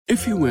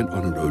If you went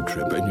on a road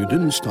trip and you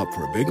didn't stop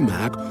for a Big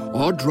Mac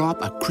or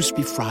drop a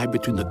crispy fry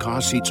between the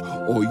car seats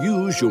or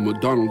use your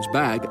McDonald's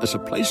bag as a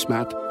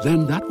placemat,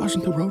 then that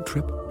wasn't a road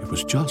trip. It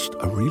was just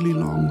a really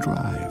long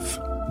drive.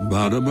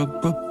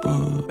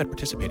 Ba-da-ba-ba-ba. At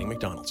participating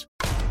McDonald's.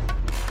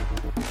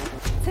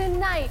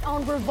 Tonight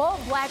on Revolt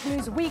Black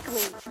News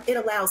Weekly. It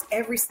allows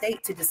every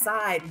state to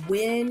decide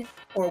when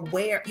or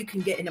where you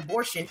can get an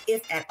abortion,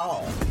 if at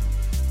all.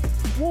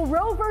 Will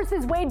Roe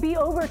versus Wade be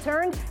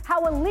overturned?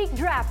 How a leaked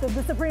draft of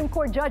the Supreme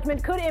Court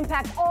judgment could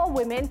impact all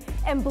women,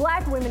 and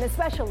Black women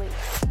especially.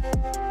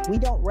 We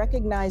don't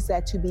recognize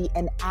that to be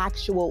an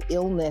actual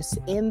illness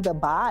in the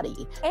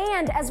body.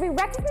 And as we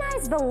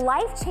recognize the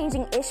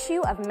life-changing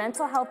issue of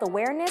mental health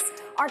awareness,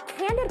 our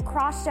candid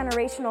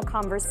cross-generational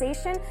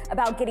conversation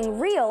about getting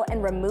real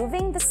and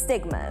removing the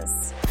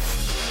stigmas.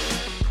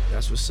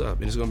 That's what's up,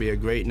 and it's gonna be a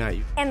great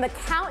night. And the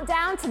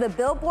countdown to the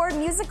Billboard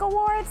Music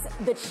Awards,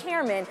 the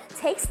chairman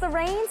takes the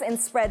reins and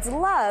spreads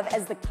love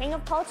as the king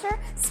of culture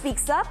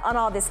speaks up on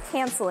all this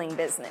canceling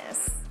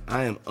business.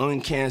 I am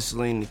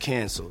uncanceling the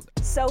canceled.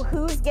 So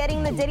who's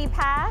getting the Diddy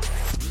pass?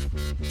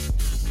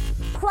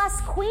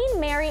 Plus, Queen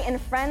Mary and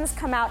friends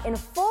come out in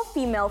full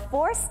female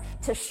force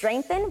to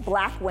strengthen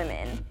Black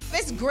women.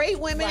 It's great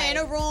women in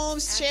a room,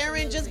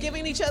 sharing, just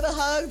giving each other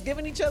hugs,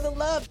 giving each other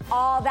love.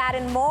 All that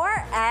and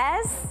more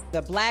as...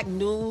 The Black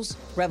News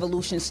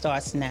Revolution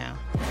starts now.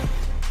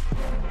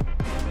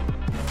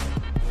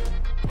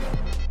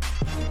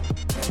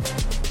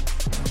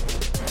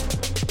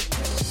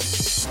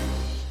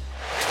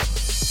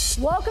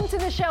 Welcome to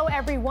the show,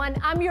 everyone.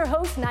 I'm your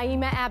host,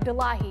 Naima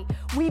Abdullahi.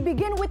 We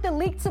begin with the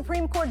leaked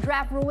Supreme Court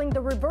draft ruling,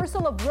 the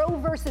reversal of Roe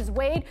versus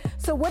Wade.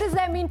 So what does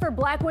that mean for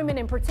Black women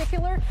in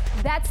particular?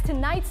 That's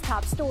tonight's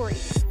top story.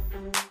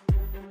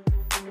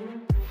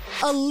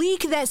 A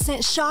leak that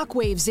sent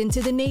shockwaves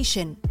into the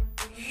nation.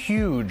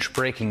 Huge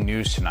breaking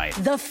news tonight.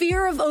 The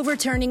fear of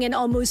overturning an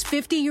almost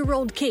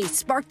 50-year-old case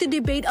sparked a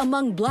debate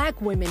among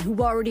Black women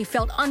who already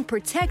felt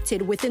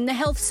unprotected within the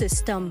health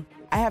system.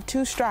 I have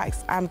 2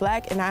 strikes. I'm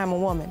Black and I am a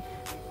woman.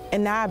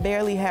 And now I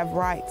barely have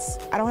rights.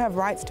 I don't have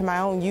rights to my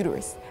own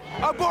uterus.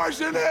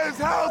 Abortion is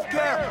health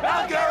care.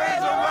 Health care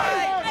is a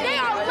right. They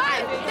are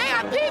life. They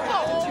are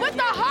people with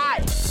a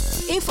heart.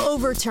 If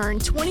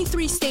overturned,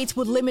 23 states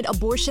would limit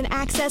abortion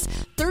access.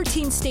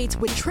 13 states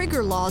with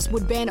trigger laws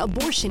would ban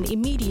abortion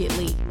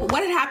immediately.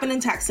 What had happened in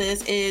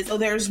Texas is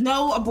there's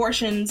no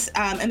abortions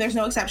and there's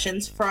no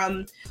exceptions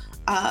from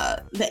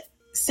the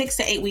 6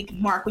 to 8 week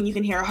mark when you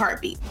can hear a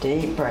heartbeat.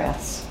 Deep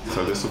breaths.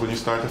 So this is when you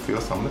start to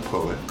feel something to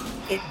pull it.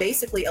 It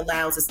basically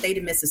allows the state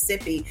of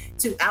Mississippi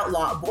to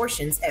outlaw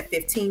abortions at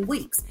 15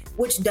 weeks,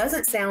 which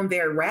doesn't sound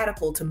very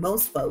radical to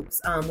most folks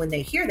when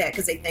they hear that,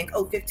 because they think,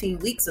 15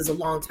 weeks is a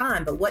long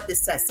time. But what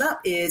this sets up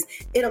is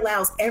it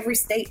allows every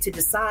state to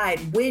decide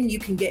when you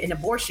can get an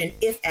abortion,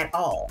 if at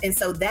all. And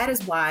so that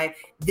is why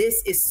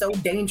this is so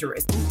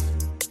dangerous.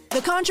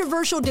 The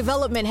controversial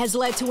development has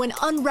led to an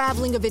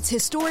unraveling of its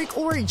historic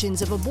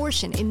origins of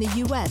abortion in the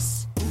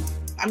U.S.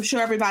 I'm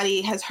sure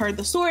everybody has heard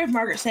the story of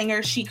Margaret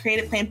Sanger. She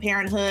created Planned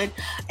Parenthood,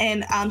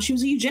 and she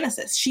was a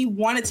eugenicist. She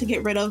wanted to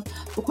get rid of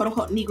the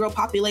quote-unquote Negro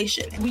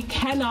population. We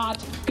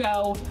cannot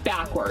go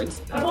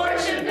backwards.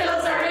 Abortion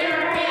pills are in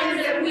our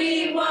hands and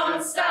we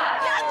won't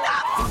stop.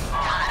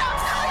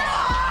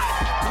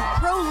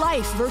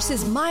 Pro-life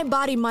versus my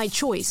body, my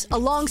choice, a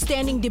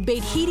long-standing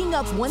debate heating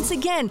up once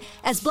again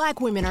as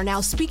Black women are now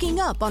speaking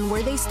up on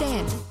where they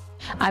stand.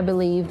 I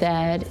believe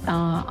that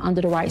under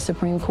the right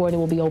Supreme Court, it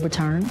will be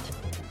overturned.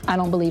 I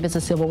don't believe it's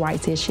a civil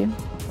rights issue.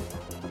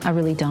 I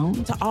really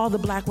don't. To all the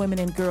Black women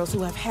and girls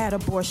who have had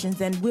abortions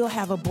and will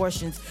have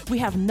abortions, we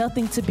have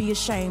nothing to be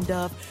ashamed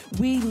of.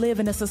 We live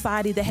in a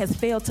society that has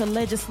failed to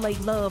legislate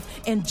love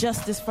and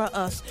justice for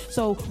us.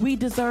 So we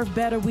deserve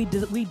better. We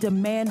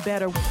demand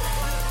better.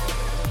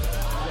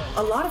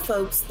 A lot of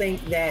folks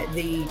think that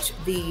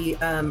the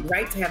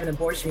right to have an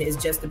abortion is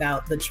just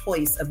about the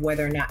choice of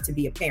whether or not to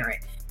be a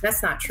parent.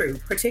 That's not true,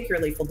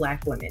 particularly for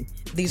Black women.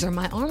 These are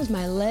my arms,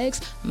 my legs,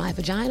 my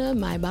vagina,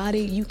 my body.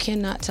 You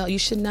cannot tell, you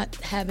should not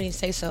have any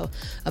say-so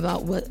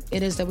about what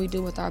it is that we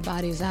do with our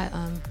bodies.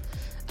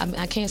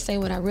 I can't say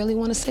what I really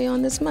want to say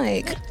on this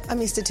mic. I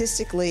mean,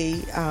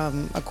 statistically,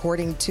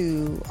 according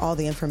to all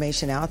the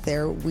information out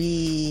there,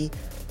 we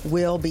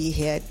will be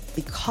hit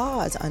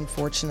because,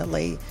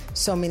 unfortunately,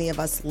 so many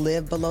of us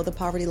live below the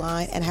poverty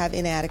line and have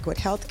inadequate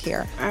health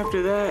care.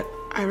 After that,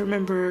 I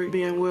remember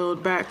being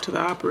wheeled back to the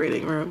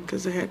operating room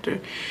because they had to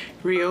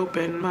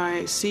reopen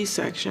my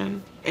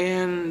C-section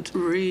and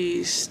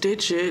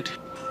re-stitch it.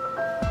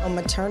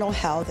 Maternal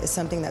health is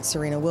something that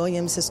Serena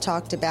Williams has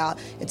talked about.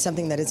 It's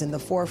something that is in the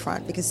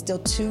forefront because still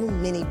too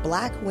many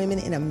Black women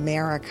in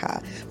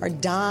America are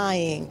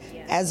dying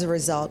as a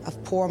result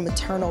of poor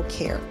maternal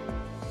care.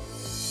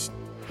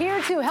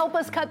 Here to help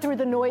us cut through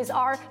the noise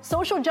are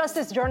social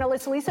justice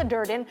journalist Lisa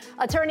Durden,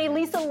 attorney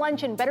Lisa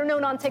Luncheon, better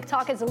known on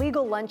TikTok as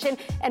Legal Luncheon,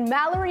 and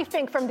Mallory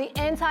Fink from the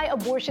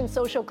Anti-Abortion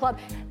Social Club.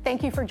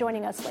 Thank you for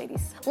joining us,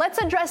 ladies. Let's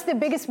address the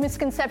biggest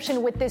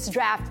misconception with this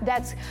draft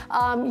that's,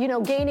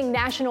 gaining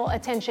national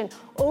attention.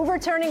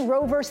 Overturning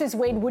Roe versus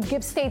Wade would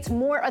give states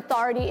more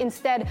authority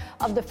instead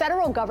of the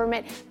federal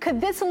government.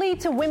 Could this lead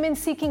to women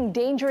seeking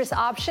dangerous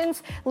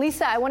options?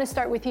 Lisa, I want to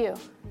start with you.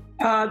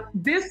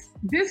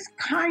 This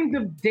kind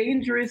of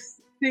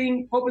dangerous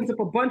thing opens up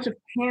a bunch of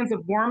cans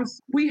of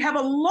worms. We have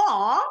a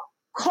law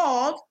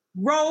called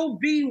Roe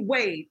v.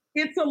 Wade.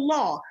 It's a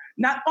law.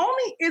 Not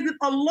only is it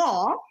a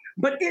law,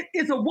 but it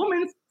is a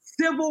woman's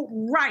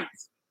civil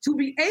rights to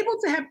be able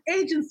to have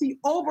agency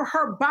over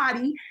her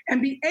body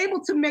and be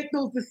able to make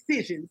those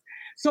decisions.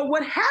 So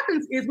what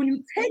happens is when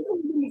you take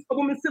a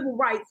woman's civil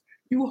rights,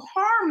 you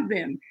harm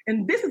them.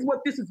 And this is what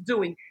this is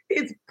doing.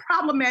 It's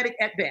problematic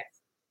at best.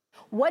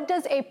 What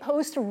does a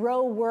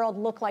post-Roe world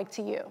look like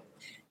to you?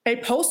 A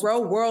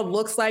post-Roe world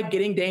looks like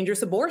getting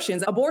dangerous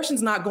abortions.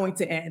 Abortion's not going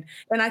to end.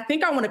 And I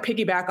think I want to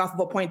piggyback off of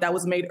a point that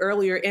was made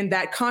earlier in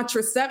that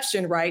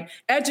contraception, right?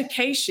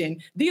 Education.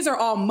 These are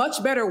all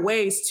much better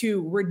ways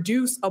to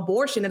reduce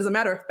abortion. And as a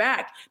matter of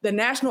fact, the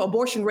national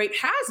abortion rate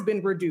has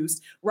been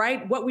reduced,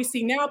 right? What we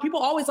see now, people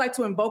always like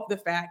to invoke the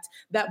fact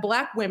that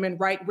Black women,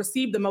 right,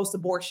 receive the most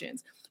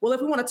abortions. Well,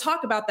 if we want to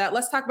talk about that,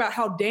 let's talk about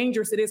how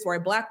dangerous it is for a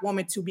Black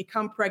woman to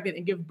become pregnant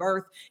and give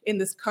birth in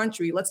this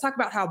country. Let's talk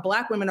about how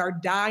Black women are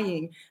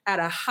dying at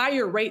a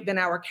higher rate than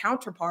our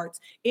counterparts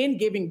in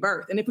giving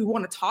birth. And if we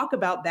want to talk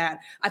about that,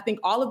 I think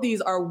all of these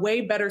are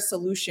way better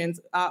solutions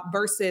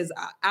versus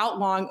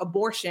outlawing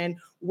abortion,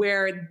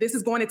 where this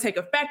is going to take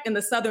effect in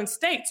the southern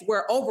states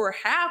where over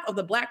half of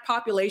the Black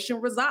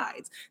population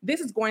resides. This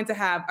is going to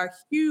have a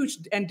huge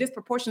and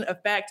disproportionate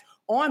effect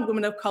on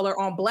women of color,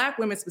 on Black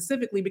women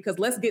specifically, because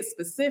let's get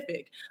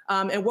specific.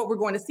 And what we're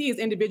going to see is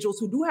individuals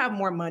who do have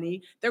more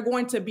money, they're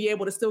going to be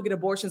able to still get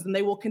abortions, and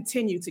they will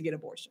continue to get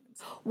abortions.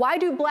 Why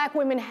do Black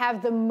women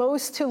have the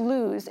most to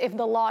lose if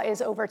the law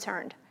is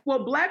overturned?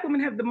 Well, Black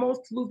women have the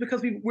most to lose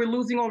because we're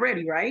losing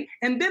already, right?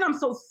 And then I'm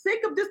so sick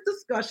of this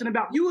discussion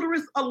about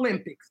uterus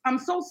Olympics. I'm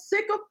so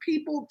sick of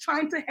people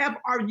trying to have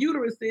our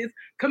uteruses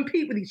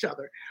compete with each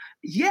other.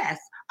 Yes,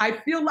 I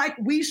feel like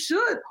we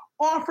should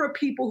offer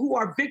people who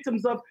are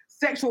victims of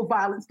sexual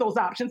violence those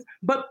options,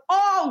 but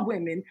all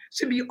women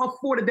should be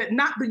afforded that,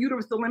 not the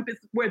uterus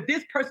Olympics where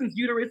this person's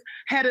uterus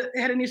had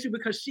an issue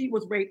because she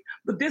was raped,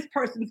 but this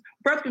person's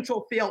birth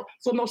control failed,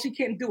 so no, she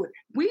can't do it.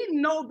 We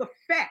know the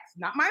facts,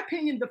 not my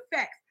opinion, the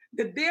facts,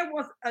 that there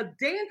was a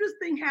dangerous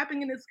thing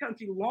happening in this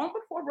country long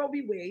before Roe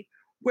v. Wade,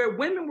 where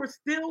women were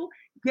still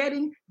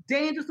getting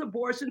dangerous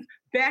abortions,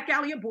 back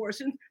alley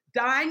abortions,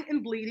 dying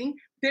and bleeding.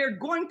 They're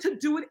going to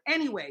do it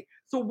anyway.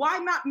 So why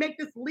not make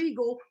this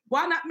legal?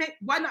 Why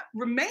not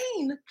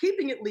remain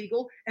keeping it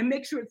legal and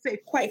make sure it's safe?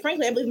 Quite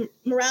frankly, I believe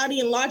morality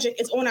and logic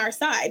is on our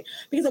side,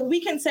 because if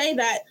we can say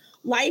that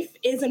life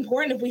is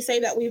important, if we say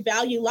that we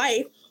value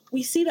life,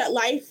 we see that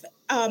life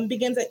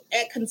begins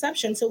at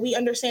conception. So we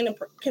understand and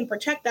can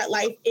protect that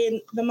life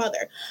in the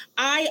mother.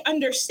 I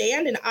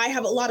understand, and I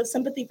have a lot of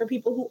sympathy for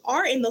people who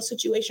are in those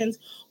situations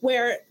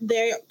where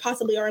they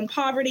possibly are in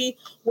poverty,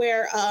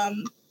 where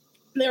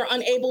they're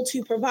unable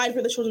to provide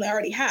for the children they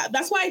already have.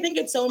 That's why I think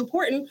it's so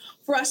important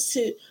for us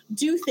to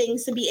do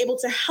things to be able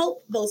to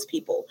help those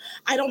people.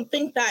 I don't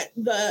think that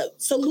the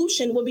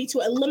solution would be to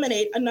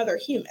eliminate another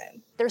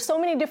human. There's so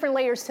many different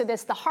layers to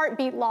this. The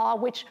heartbeat law,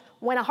 which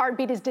when a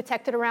heartbeat is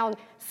detected around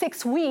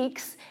 6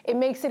 weeks, it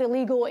makes it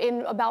illegal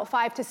in about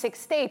 5 to 6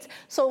 states.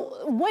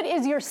 So what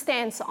is your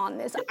stance on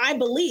this? I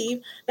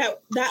believe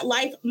that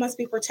life must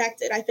be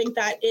protected. I think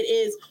that it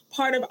is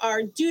part of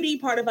our duty,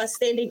 part of us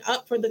standing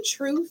up for the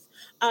truth,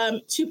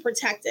 to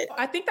protect it.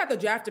 I think that the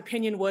draft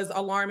opinion was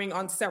alarming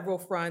on several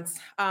fronts.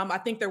 I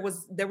think there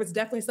was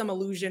definitely some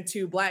allusion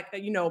to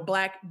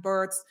Black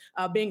births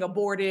being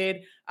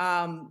aborted,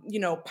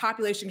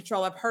 population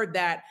control. I've heard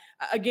that.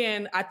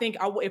 Again, I think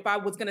if I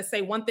was going to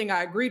say one thing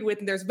I agreed with,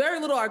 and there's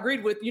very little I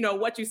agreed with,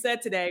 what you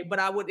said today, but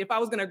if I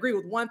was going to agree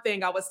with one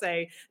thing, I would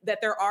say that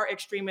there are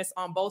extremists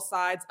on both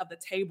sides of the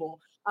table.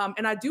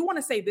 And I do want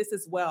to say this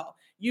as well.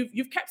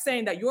 You've kept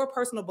saying that your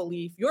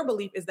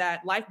belief is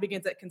that life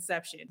begins at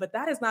conception, but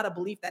that is not a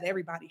belief that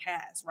everybody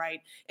has,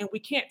 right? And we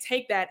can't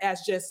take that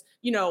as just,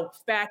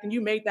 fact. And you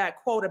made that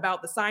quote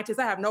about the scientists.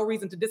 I have no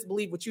reason to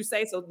disbelieve what you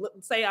say. So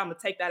let's say I'm gonna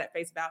take that at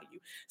face value.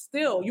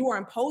 Still, you are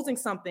imposing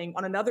something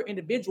on another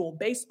individual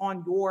based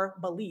on your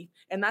belief.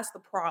 And that's the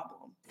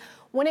problem.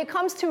 When it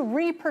comes to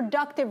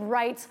reproductive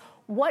rights,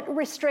 what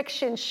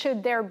restrictions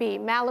should there be?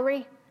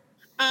 Mallory?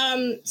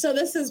 So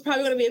this is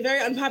probably going to be a very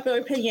unpopular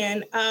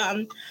opinion.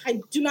 I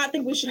do not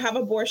think we should have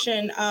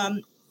abortion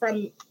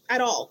from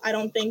at all. I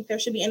don't think there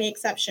should be any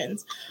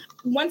exceptions.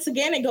 Once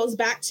again, it goes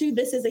back to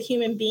this is a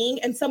human being,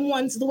 and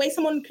the way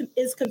someone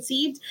is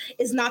conceived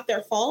is not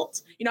their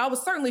fault. You know, I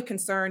was certainly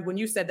concerned when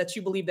you said that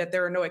you believe that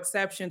there are no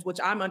exceptions, which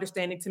I'm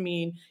understanding to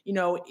mean, you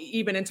know,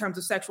 even in terms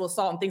of sexual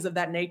assault and things of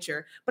that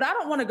nature. But I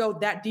don't want to go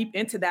that deep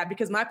into that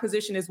because my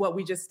position is what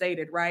we just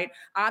stated, right?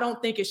 I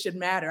don't think it should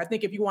matter. I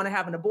think if you want to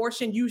have an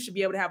abortion, you should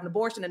be able to have an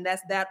abortion, and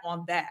that's that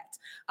on that.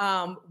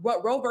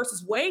 What Roe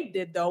versus Wade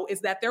did, though, is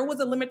that there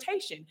was a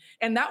limitation,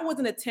 and that was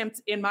an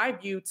attempt, in my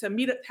view,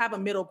 to have a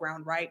middle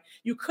ground, right?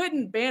 You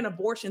couldn't ban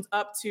abortions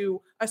up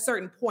to a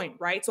certain point,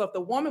 right? So if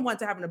the woman wanted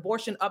to have an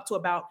abortion up to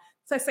about,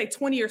 let's say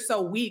 20 or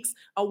so weeks,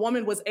 a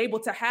woman was able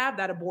to have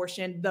that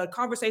abortion. The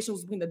conversation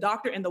was between the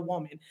doctor and the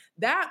woman.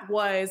 That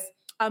was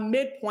a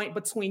midpoint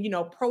between, you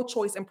know,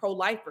 pro-choice and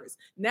pro-lifers.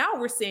 Now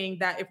we're seeing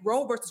that if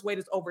Roe versus Wade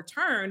is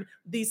overturned,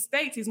 these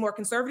states, these more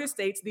conservative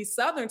states, these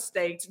southern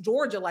states,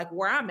 Georgia, like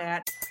where I'm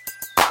at.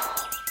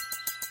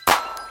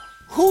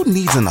 Who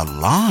needs an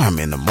alarm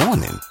in the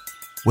morning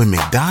when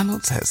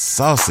McDonald's has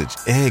sausage,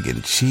 egg,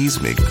 and cheese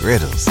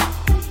McGriddles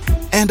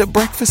and a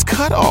breakfast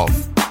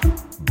cutoff?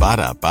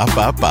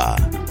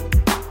 Ba-da-ba-ba-ba.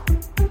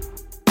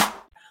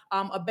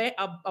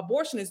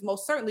 Abortion is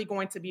most certainly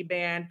going to be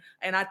banned,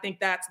 and I think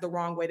that's the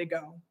wrong way to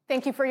go.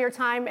 Thank you for your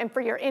time and for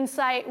your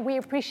insight. We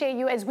appreciate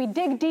you as we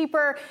dig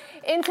deeper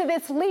into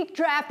this leaked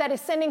draft that is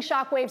sending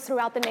shockwaves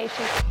throughout the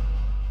nation.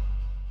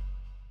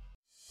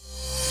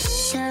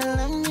 Girl,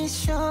 let me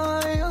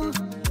show you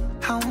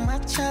how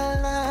much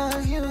I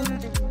love you.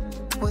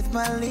 With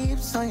my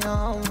lips on your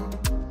own,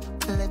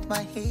 let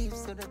my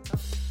hips to the top.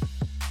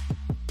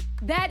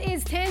 That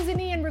is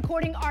Tanzanian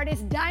recording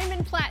artist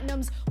Diamond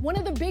Platnumz, one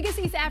of the biggest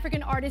East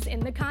African artists in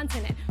the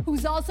continent,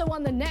 who's also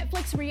on the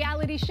Netflix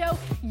reality show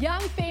Young,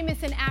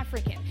 Famous, and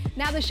African.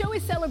 Now, the show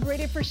is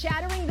celebrated for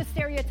shattering the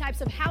stereotypes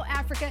of how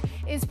Africa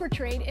is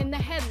portrayed in the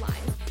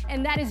headlines.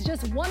 And that is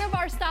just one of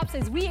our stops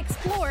as we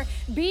explore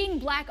being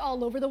Black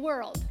all over the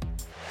world.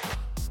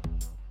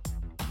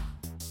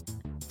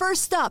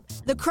 First up,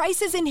 the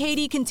crisis in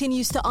Haiti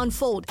continues to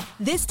unfold,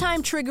 this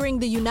time triggering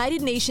the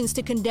United Nations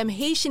to condemn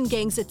Haitian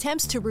gangs'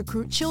 attempts to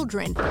recruit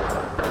children.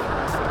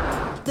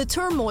 The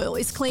turmoil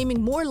is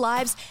claiming more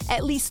lives.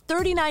 At least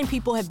 39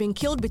 people have been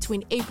killed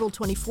between April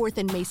 24th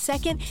and May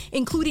 2nd,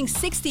 including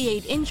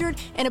 68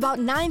 injured and about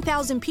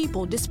 9,000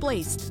 people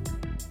displaced.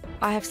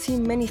 I have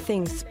seen many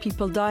things,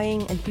 people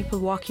dying and people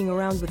walking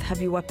around with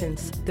heavy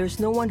weapons. There's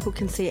no one who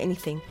can say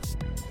anything.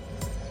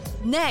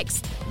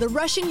 Next, the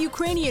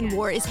Russian-Ukrainian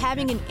war is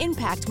having an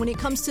impact when it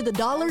comes to the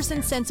dollars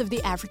and cents of the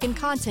African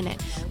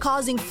continent,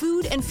 causing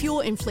food and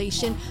fuel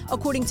inflation,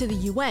 according to the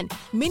UN.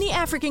 Many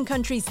African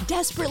countries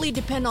desperately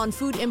depend on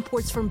food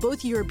imports from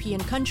both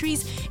European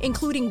countries,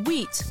 including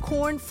wheat,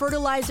 corn,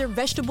 fertilizer,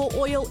 vegetable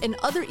oil, and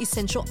other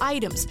essential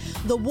items.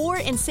 The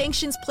war and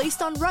sanctions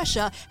placed on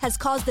Russia has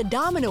caused a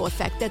domino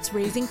effect that's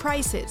raising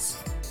prices.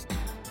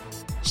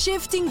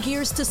 Shifting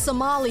gears to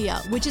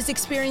Somalia, which is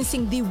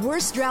experiencing the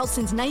worst drought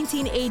since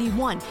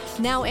 1981.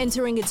 Now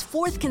entering its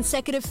fourth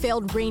consecutive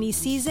failed rainy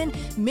season,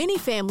 many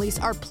families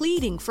are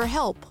pleading for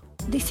help.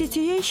 The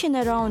situation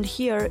around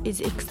here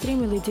is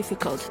extremely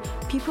difficult.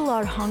 People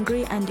are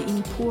hungry and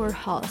in poor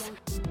health.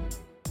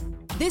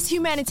 This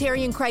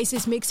humanitarian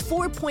crisis makes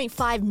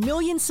 4.5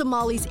 million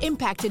Somalis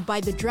impacted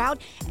by the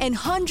drought and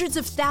hundreds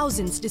of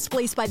thousands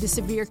displaced by the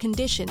severe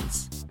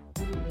conditions.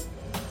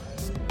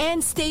 And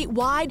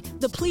statewide,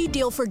 the plea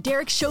deal for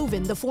Derek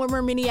Chauvin, the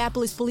former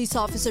Minneapolis police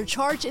officer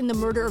charged in the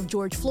murder of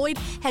George Floyd,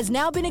 has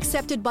now been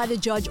accepted by the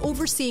judge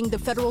overseeing the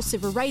federal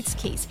civil rights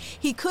case.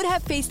 He could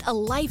have faced a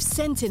life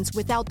sentence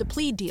without the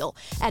plea deal.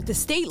 At the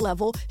state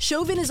level,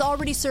 Chauvin is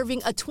already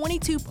serving a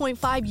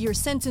 22.5-year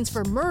sentence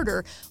for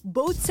murder.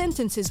 Both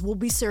sentences will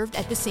be served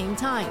at the same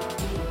time.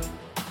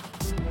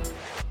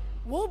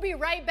 We'll be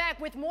right back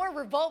with more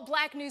Revolt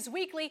Black News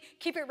Weekly.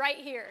 Keep it right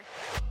here.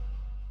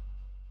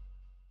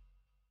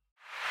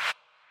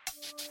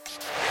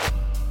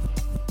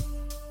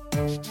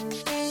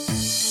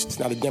 It's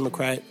not a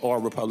Democrat or a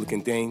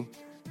Republican thing.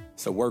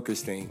 It's a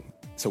workers' thing.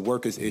 It's a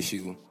workers'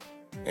 issue.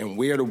 And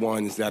we're the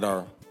ones that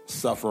are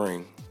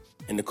suffering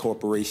in the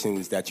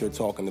corporations that you're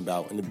talking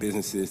about, in the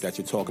businesses that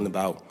you're talking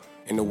about,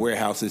 in the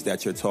warehouses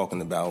that you're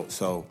talking about.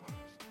 So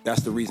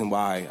that's the reason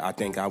why I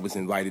think I was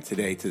invited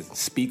today to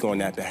speak on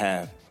that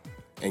behalf.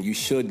 And you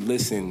should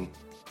listen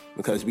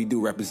because we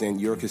do represent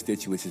your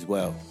constituents as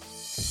well.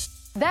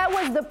 That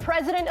was the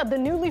president of the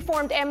newly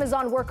formed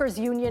Amazon Workers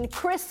Union,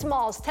 Chris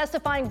Smalls,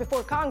 testifying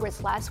before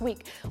Congress last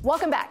week.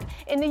 Welcome back.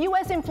 In the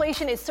U.S.,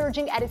 inflation is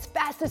surging at its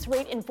fastest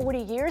rate in 40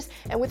 years.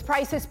 And with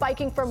prices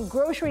spiking from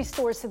grocery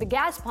stores to the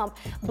gas pump,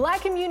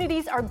 Black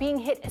communities are being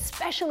hit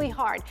especially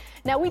hard.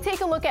 Now we take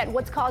a look at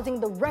what's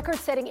causing the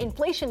record-setting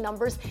inflation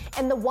numbers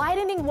and the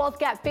widening wealth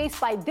gap faced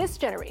by this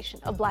generation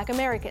of Black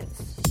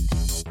Americans.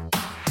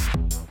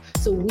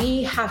 So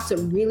we have to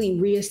really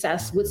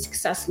reassess what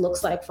success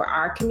looks like for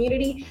our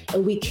community,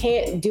 and we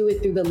can't do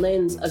it through the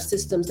lens of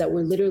systems that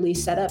were literally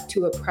set up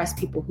to oppress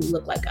people who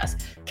look like us.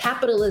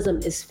 Capitalism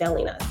is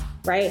failing us.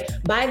 right?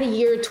 By the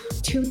year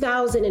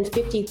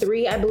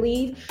 2053, I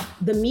believe,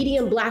 the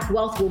median Black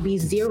wealth will be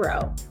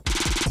zero.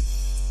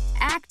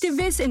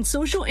 Activist and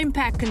social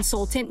impact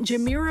consultant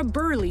Jamira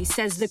Burley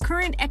says the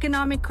current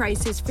economic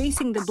crisis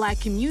facing the Black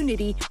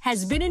community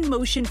has been in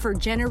motion for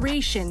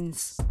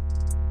generations.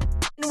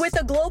 With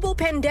a global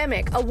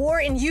pandemic, a war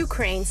in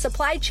Ukraine,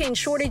 supply chain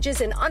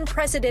shortages, and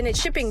unprecedented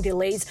shipping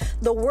delays,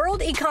 the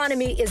world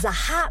economy is a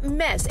hot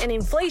mess and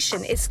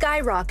inflation is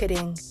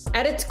skyrocketing.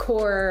 At its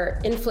core,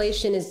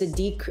 inflation is the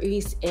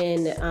decrease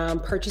in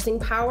purchasing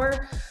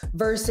power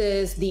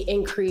versus the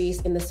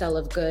increase in the sale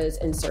of goods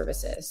and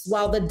services.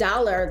 While the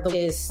dollar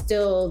is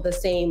still the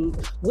same,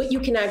 what you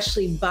can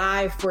actually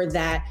buy for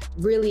that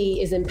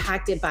really is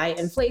impacted by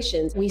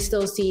inflation. We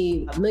still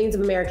see millions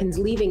of Americans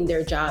leaving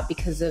their job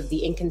because of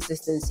the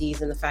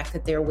inconsistencies and the fact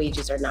that their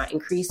wages are not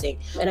increasing.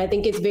 And I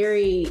think it's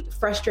very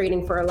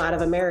frustrating for a lot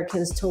of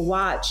Americans to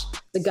watch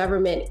the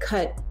government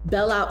cut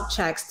bailout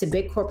checks to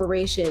big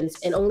corporations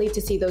and only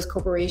to see those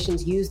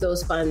corporations use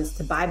those funds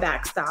to buy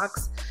back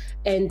stocks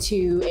and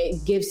to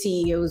give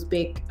CEOs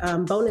big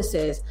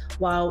bonuses,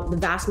 while the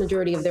vast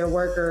majority of their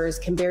workers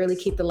can barely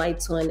keep the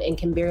lights on and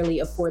can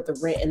barely afford the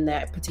rent in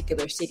that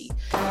particular city.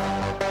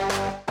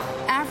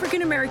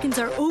 African Americans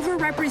are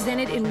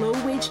overrepresented in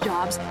low-wage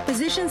jobs,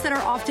 positions that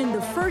are often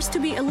the first to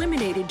be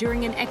eliminated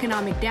during an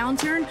economic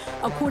downturn,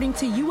 according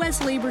to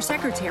U.S. Labor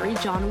Secretary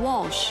John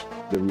Walsh.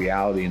 The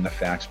reality and the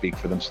facts speak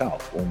for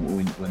themselves.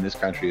 When this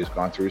country has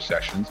gone through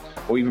recessions,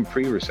 or even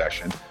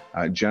pre-recession,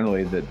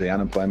 generally the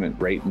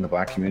unemployment rate in the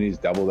Black community is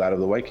double that of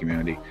the white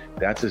community.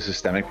 That's a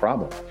systemic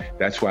problem.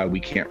 That's why we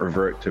can't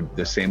revert to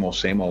the same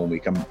old when we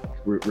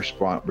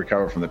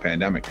recover from the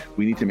pandemic.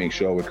 We need to make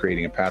sure we're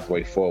creating a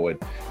pathway forward.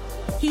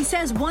 He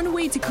says one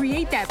way to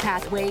create that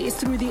pathway is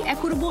through the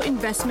equitable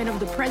investment of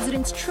the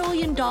president's $1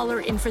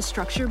 trillion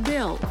infrastructure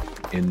bill.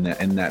 In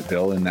that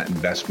bill, in that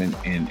investment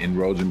in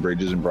roads and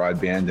bridges and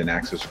broadband and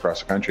access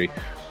across the country,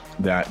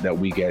 that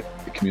we get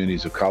the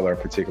communities of color,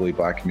 particularly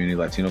Black community,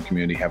 Latino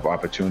community, have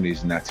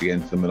opportunities, and that's to get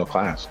into the middle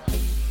class.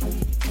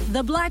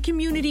 The Black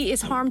community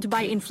is harmed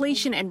by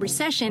inflation and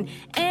recession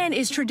and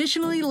is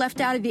traditionally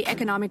left out of the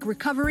economic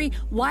recovery,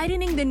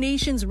 widening the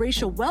nation's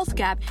racial wealth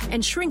gap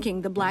and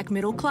shrinking the Black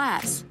middle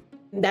class.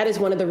 That is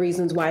one of the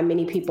reasons why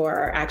many people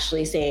are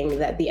actually saying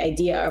that the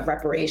idea of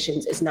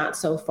reparations is not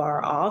so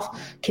far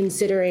off,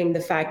 considering the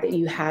fact that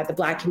you had the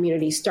Black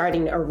community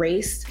starting a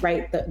race,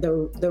 right?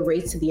 The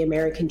race to the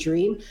American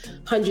dream,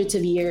 hundreds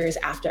of years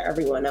after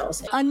everyone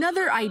else.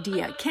 Another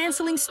idea,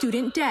 canceling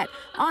student debt.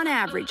 On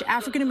average,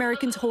 African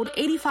Americans hold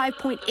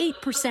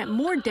 85.8%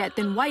 more debt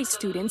than white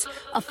students,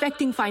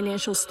 affecting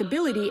financial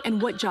stability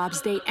and what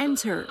jobs they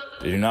enter.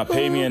 They do not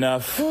pay me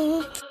enough.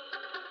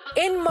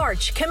 In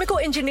March, chemical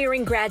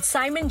engineering grad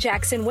Simon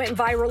Jackson went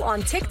viral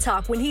on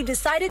TikTok when he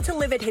decided to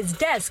live at his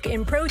desk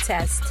in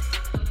protest.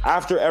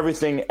 After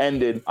everything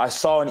ended, I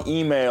saw an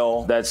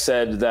email that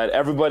said that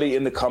everybody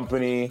in the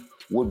company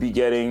would be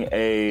getting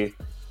a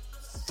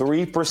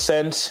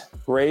 3%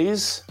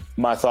 raise.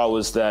 My thought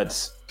was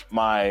that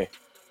my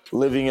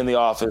living in the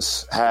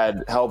office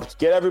had helped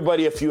get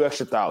everybody a few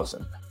extra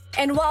thousand.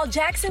 And while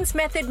Jackson's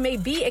method may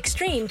be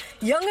extreme,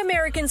 young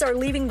Americans are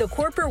leaving the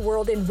corporate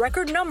world in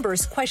record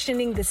numbers,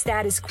 questioning the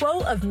status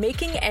quo of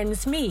making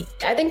ends meet.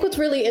 I think what's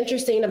really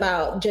interesting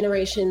about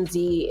Generation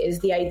Z is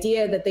the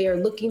idea that they are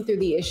looking through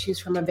the issues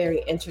from a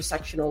very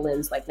intersectional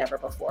lens like never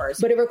before.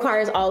 But it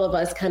requires all of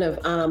us kind of,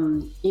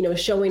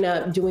 showing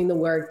up, doing the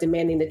work,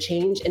 demanding the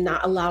change, and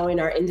not allowing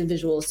our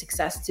individual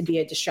success to be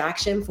a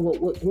distraction for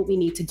what we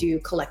need to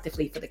do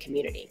collectively for the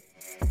community.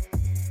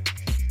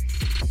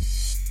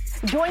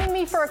 Joining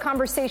me for a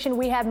conversation,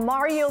 we have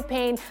Mario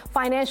Payne,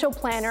 financial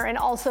planner, and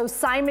also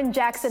Simon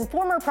Jackson,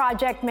 former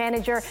project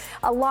manager,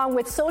 along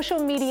with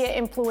social media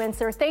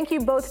influencer. Thank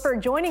you both for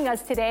joining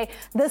us today.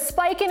 The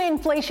spike in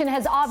inflation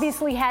has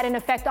obviously had an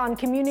effect on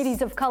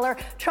communities of color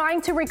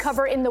trying to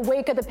recover in the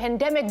wake of the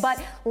pandemic,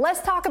 but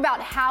let's talk about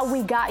how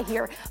we got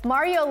here.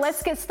 Mario,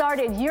 let's get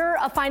started. You're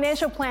a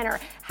financial planner.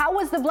 How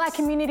was the Black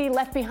community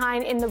left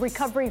behind in the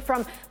recovery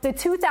from the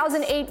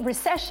 2008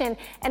 recession,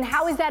 and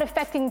how is that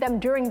affecting them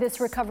during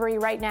this recovery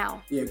right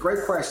now? Yeah,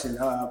 great question.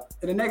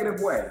 In a negative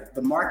way,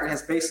 the market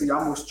has basically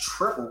almost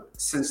tripled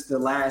since the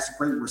last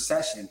Great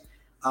Recession.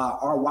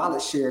 Our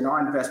wallet share and our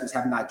investments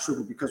have not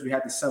tripled because we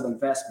had to sell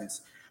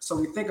investments. So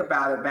we think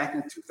about it back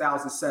in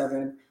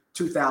 2007,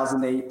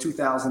 2008,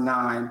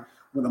 2009,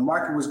 when the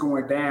market was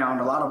going down,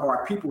 a lot of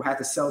our people had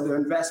to sell their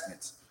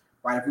investments.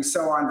 Right? If we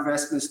sell our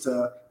investments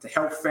to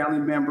help family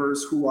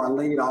members who are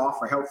laid off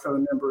or help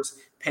family members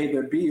pay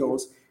their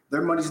bills,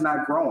 their money's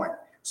not growing.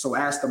 So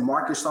as the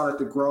market started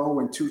to grow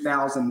in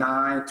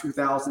 2009,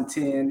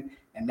 2010,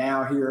 and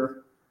now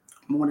here,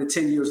 more than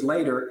 10 years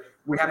later,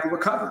 we haven't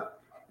recovered.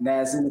 And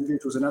as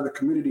individuals and other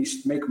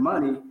communities make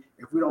money,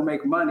 if we don't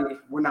make money,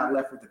 we're not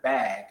left with the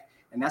bag.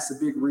 And that's a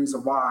big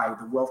reason why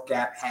the wealth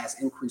gap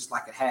has increased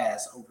like it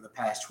has over the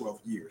past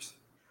 12 years.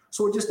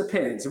 So it just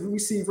depends. If we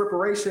receive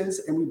reparations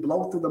and we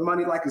blow through the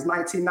money like it's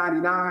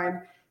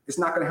 1999, it's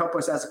not going to help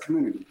us as a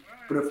community.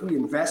 But if we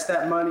invest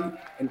that money,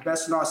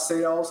 invest in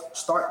ourselves,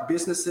 start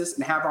businesses,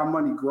 and have our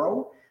money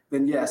grow,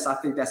 then yes, I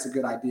think that's a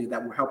good idea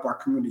that will help our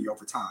community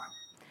over time.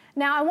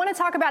 Now, I want to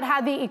talk about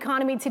how the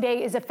economy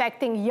today is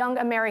affecting young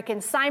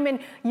Americans. Simon,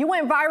 you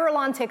went viral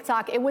on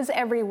TikTok. It was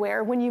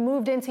everywhere when you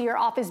moved into your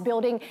office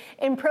building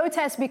in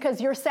protest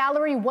because your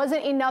salary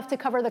wasn't enough to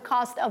cover the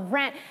cost of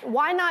rent.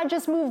 Why not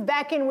just move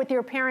back in with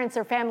your parents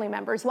or family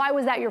members? Why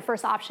was that your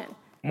first option?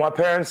 My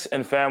parents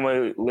and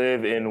family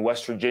live in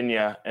West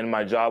Virginia, and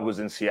my job was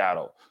in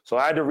Seattle. So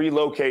I had to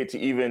relocate to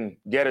even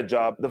get a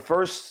job. The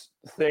first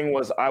thing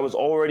was I was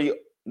already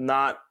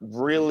not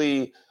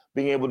really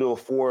being able to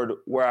afford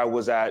where I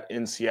was at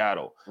in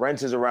Seattle.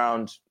 Rent is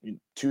around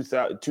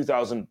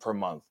 $2,000 per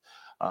month.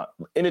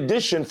 In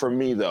addition, for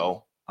me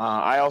though,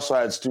 I also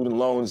had student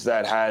loans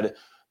that had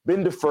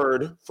been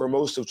deferred for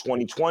most of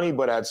 2020,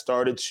 but had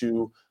started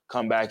to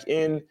come back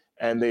in,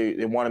 and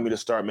they wanted me to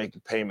start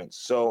making payments.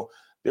 So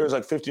there was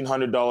like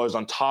 $1,500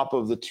 on top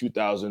of the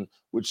 $2,000,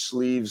 which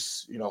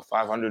leaves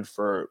 $500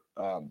 for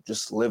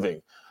just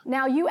living.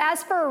 Now, you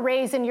asked for a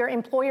raise and your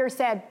employer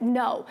said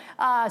no.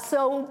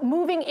 So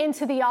moving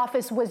into the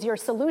office was your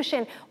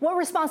solution. What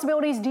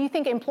responsibilities do you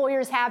think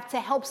employers have to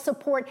help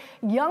support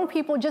young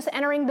people just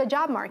entering the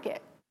job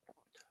market?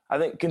 I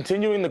think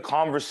continuing the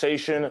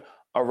conversation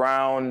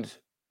around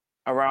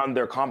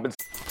their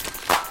compensation.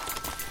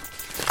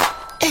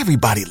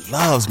 Everybody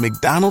loves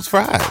McDonald's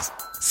fries.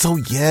 So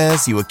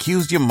yes, you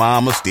accused your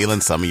mom of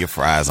stealing some of your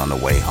fries on the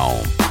way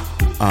home.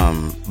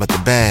 But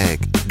the bag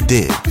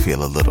did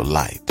feel a little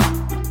light.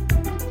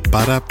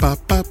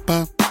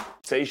 Ba-da-ba-ba-ba.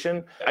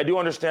 I do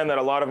understand that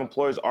a lot of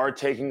employers are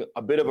taking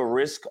a bit of a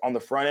risk on the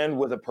front end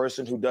with a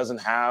person who doesn't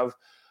have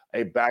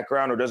a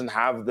background or doesn't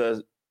have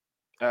the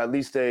at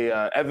least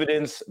a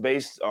evidence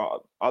based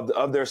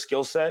of their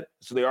skill set.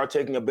 So they are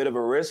taking a bit of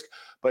a risk,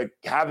 but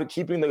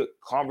keeping the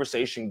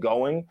conversation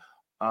going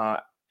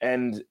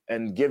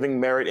and giving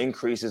merit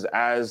increases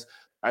as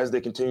they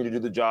continue to do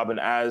the job, and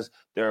as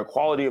their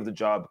quality of the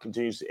job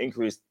continues to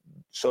increase,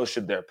 so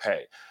should their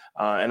pay.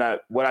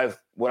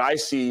 What I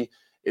see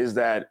is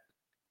that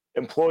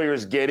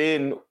employers get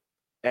in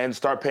and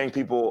start paying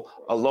people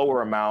a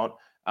lower amount,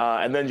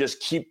 and then just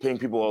keep paying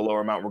people a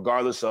lower amount,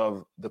 regardless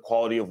of the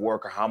quality of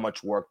work or how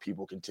much work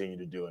people continue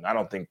to do. And I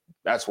don't think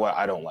that's what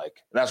I don't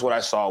like. That's what I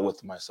saw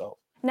with myself.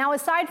 Now,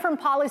 aside from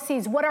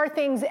policies, what are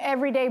things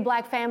everyday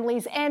Black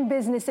families and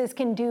businesses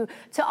can do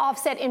to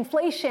offset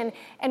inflation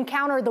and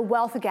counter the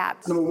wealth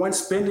gap? Number one,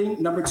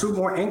 spending. Number two,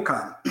 more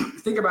income.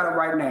 Think about it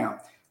right now.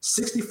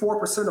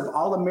 64% of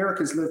all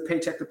Americans live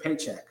paycheck to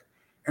paycheck.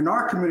 In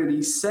our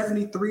community,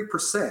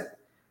 73%.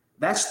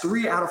 That's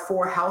 3 out of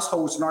 4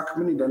 households in our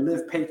community that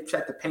live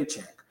paycheck to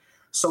paycheck.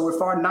 So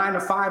if our 9 to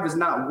 5 is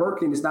not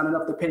working, it's not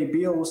enough to pay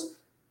bills,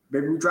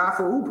 maybe we drive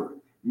for Uber.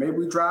 Maybe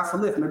we drive for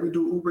Lyft. Maybe we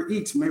do Uber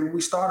Eats. Maybe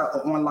we start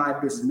an online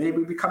business. Maybe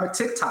we become a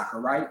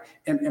TikToker, right?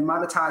 And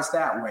monetize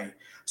that way.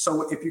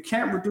 So if you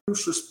can't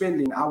reduce your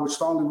spending, I would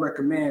strongly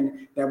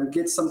recommend that we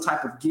get some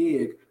type of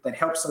gig that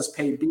helps us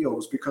pay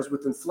bills, because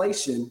with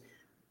inflation,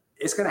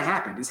 it's going to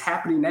happen. It's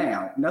happening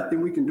now. Nothing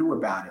we can do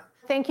about it.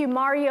 Thank you,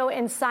 Mario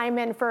and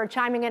Simon, for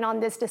chiming in on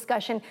this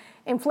discussion.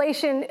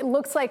 Inflation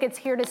looks like it's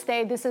here to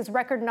stay. This is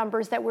record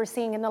numbers that we're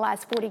seeing in the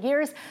last 40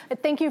 years.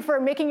 Thank you for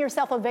making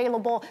yourself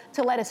available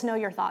to let us know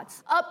your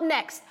thoughts. Up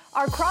next,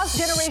 our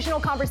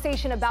cross-generational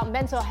conversation about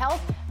mental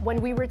health when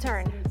we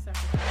return.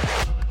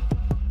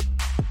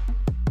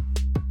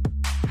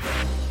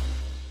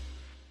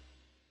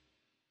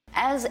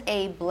 As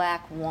a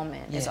Black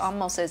woman, yes, it's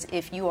almost as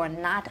if you are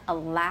not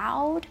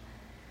allowed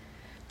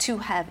to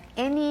have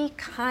any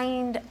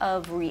kind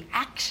of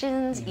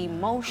reactions,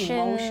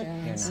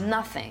 emotions,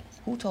 nothing.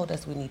 Who told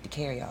us we need to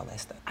carry all that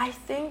stuff? I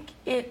think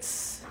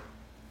it's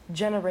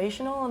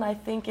generational, and I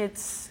think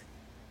it's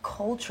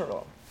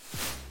cultural.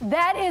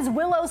 That is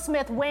Willow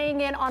Smith weighing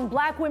in on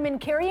Black women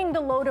carrying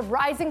the load of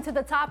rising to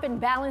the top and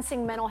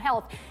balancing mental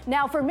health.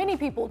 Now, for many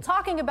people,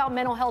 talking about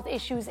mental health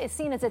issues is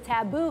seen as a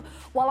taboo,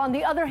 while on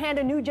the other hand,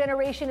 a new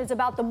generation is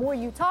about the more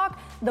you talk,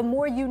 the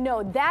more you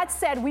know. That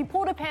said, we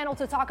pulled a panel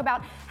to talk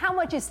about how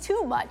much is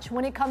too much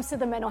when it comes to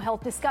the mental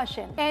health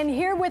discussion. And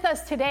here with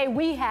us today,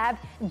 we have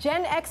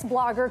Gen X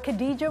blogger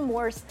Khadijah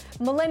Morse,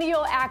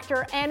 millennial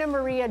actor Anna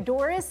Maria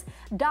Doris,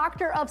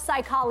 doctor of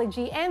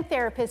psychology and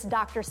therapist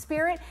Dr.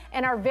 Spirit,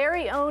 and our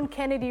very own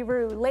Kennedy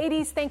Rue.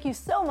 Ladies, thank you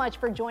so much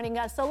for joining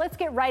us. So let's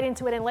get right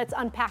into it and let's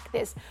unpack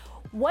this.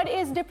 What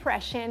is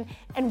depression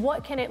and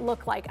what can it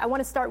look like? I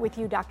want to start with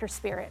you, Dr.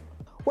 Spirit.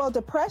 Well,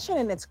 depression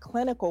in its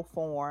clinical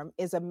form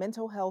is a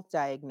mental health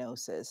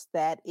diagnosis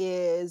that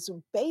is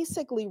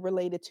basically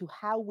related to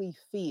how we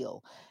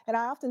feel. And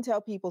I often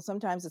tell people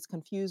sometimes it's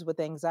confused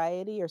with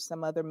anxiety or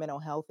some other mental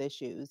health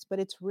issues, but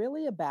it's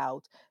really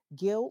about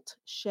guilt,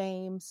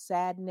 shame,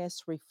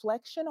 sadness,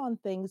 reflection on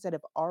things that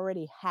have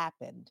already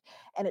happened.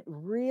 And it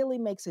really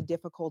makes it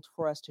difficult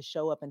for us to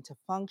show up and to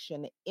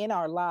function in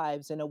our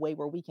lives in a way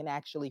where we can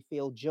actually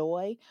feel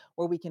joy,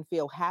 where we can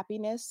feel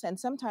happiness, and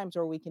sometimes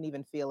where we can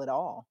even feel it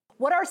all.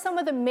 What are some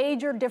of the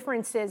major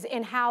differences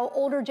in how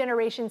older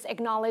generations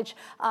acknowledge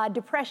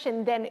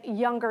depression than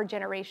younger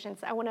generations?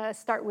 I want to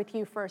start with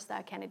you first,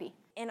 Kennedy.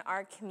 In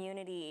our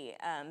community,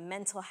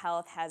 mental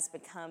health has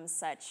become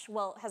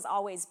has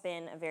always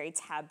been a very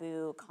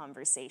taboo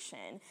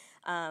conversation.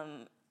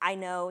 I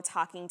know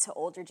talking to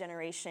older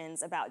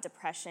generations about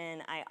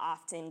depression, I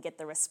often get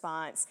the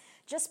response,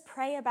 just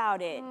pray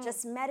about it,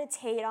 just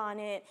meditate on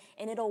it,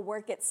 and it'll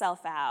work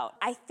itself out.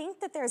 I think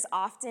that there's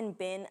often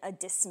been a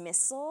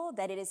dismissal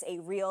that it is a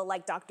real,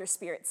 like Dr.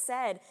 Spirit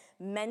said,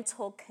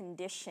 mental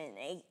condition,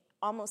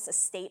 almost a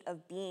state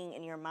of being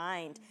in your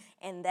mind,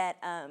 and that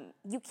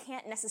you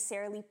can't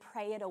necessarily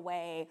pray it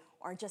away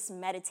or just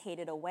meditate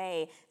it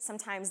away.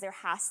 Sometimes there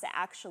has to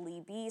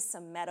actually be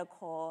some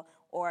medical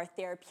or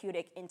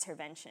therapeutic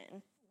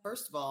intervention.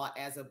 First of all,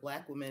 as a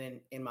Black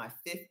woman in my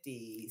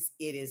 50s,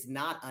 it is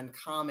not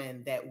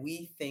uncommon that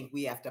we think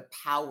we have to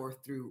power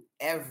through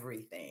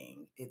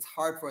everything. It's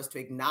hard for us to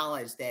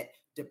acknowledge that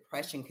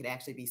depression could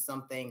actually be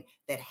something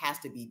that has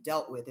to be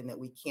dealt with and that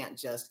we can't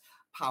just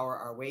power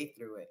our way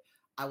through it.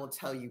 I will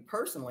tell you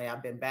personally,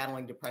 I've been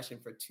battling depression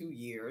for 2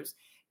 years,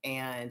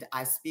 and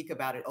I speak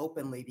about it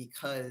openly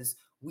because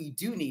we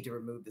do need to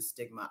remove the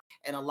stigma.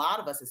 And a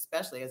lot of us,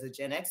 especially as a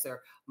Gen Xer,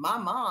 my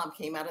mom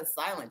came out of the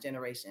silent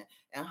generation.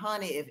 And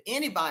honey, if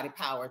anybody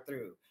powered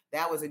through,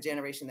 that was a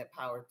generation that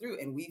powered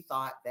through. And we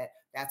thought that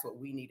that's what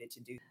we needed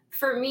to do.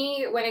 For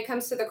me, when it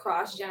comes to the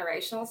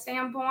cross-generational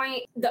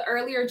standpoint, the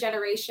earlier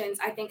generations,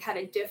 I think, had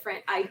a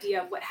different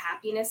idea of what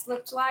happiness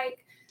looked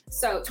like.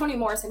 So Toni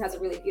Morrison has a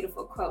really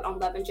beautiful quote on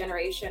Love and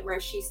Generation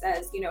where she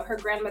says, you know, her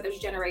grandmother's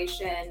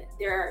generation,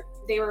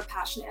 they were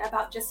passionate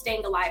about just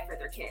staying alive for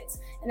their kids.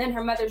 And then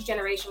her mother's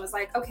generation was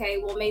like, okay,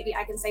 well, maybe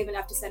I can save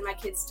enough to send my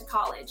kids to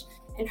college.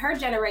 And her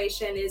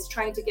generation is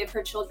trying to give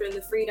her children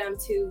the freedom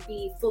to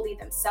be fully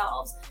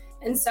themselves.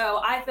 And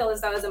so I feel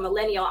as though as a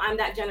millennial, I'm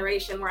that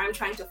generation where I'm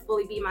trying to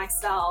fully be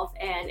myself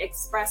and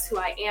express who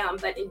I am.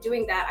 But in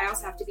doing that, I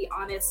also have to be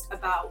honest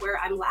about where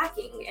I'm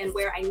lacking and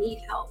where I need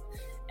help.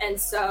 And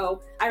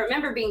so I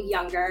remember being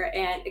younger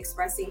and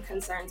expressing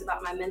concerns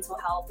about my mental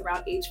health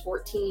around age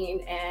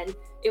 14. And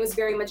it was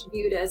very much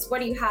viewed as, what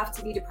do you have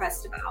to be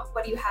depressed about?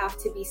 What do you have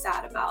to be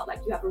sad about? Like,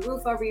 you have a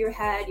roof over your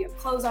head, you have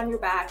clothes on your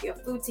back, you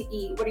have food to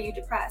eat. What are you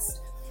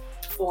depressed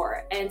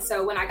for? And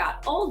so when I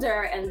got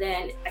older and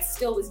then I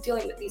still was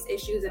dealing with these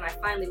issues and I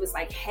finally was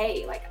like,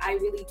 hey, like, I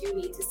really do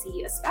need to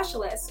see a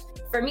specialist.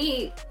 For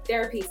me,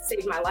 therapy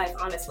saved my life,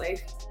 honestly.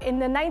 In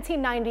the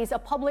 1990s, a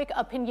public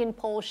opinion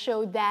poll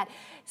showed that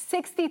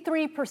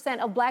 63%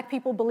 of Black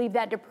people believe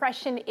that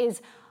depression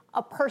is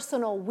a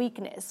personal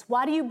weakness.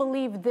 Why do you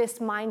believe this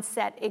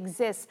mindset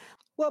exists?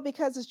 Well,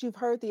 because as you've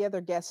heard the other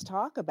guests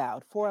talk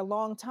about, for a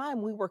long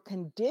time, we were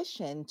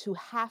conditioned to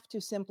have to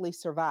simply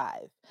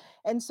survive.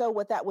 And so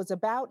what that was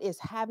about is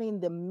having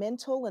the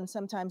mental and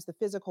sometimes the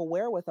physical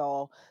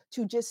wherewithal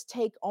to just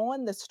take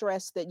on the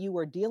stress that you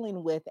were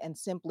dealing with and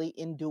simply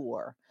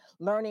endure,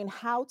 learning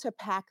how to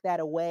pack that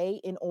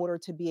away in order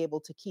to be able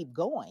to keep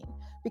going,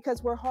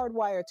 because we're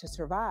hardwired to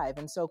survive.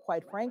 And so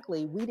quite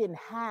frankly, we didn't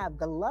have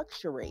the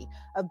luxury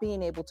of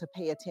being able to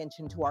pay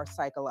attention to our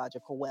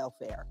psychological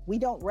welfare. We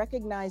don't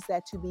recognize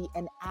that to be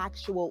an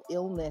actual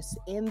illness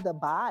in the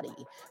body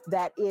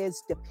that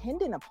is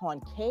dependent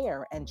upon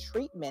care and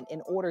treatment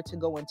in order to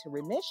go into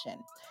remission.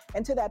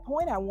 And to that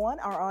point, I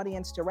want our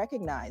audience to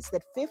recognize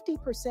that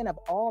 50% of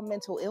all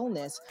mental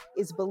illness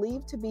is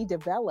believed to be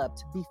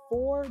developed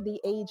before the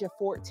age of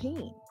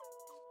 14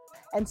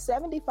 and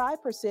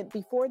 75%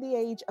 before the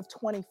age of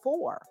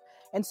 24.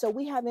 And so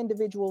we have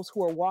individuals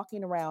who are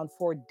walking around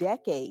for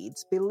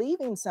decades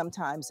believing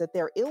sometimes that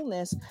their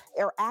illness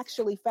are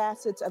actually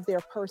facets of their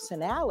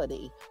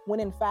personality, when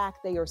in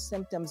fact they are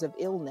symptoms of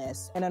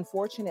illness. And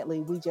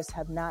unfortunately, we just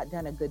have not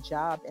done a good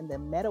job in the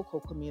medical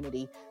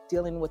community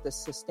dealing with the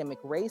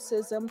systemic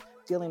racism,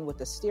 dealing with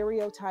the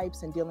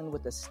stereotypes, and dealing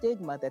with the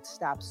stigma that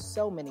stops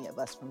so many of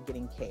us from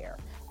getting care.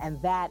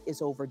 And that is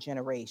over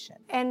generation.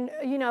 And,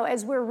 you know,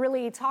 as we're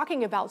really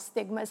talking about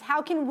stigmas, how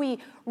can we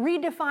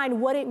redefine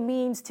what it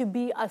means to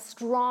be a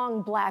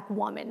strong Black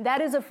woman?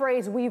 That is a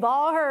phrase we've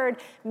all heard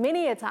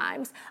many a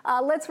times.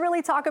 Let's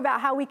really talk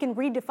about how we can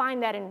redefine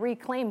that and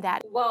reclaim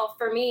that. Well,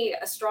 for me,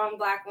 a strong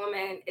Black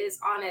woman is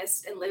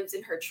honest and lives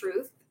in her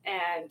truth,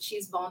 and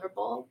she's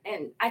vulnerable.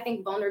 And I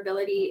think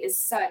vulnerability is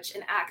such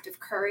an act of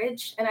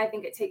courage. And I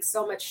think it takes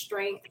so much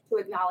strength to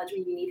acknowledge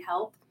when you need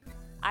help.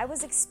 I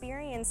was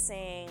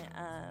experiencing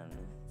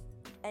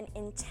an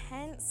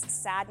intense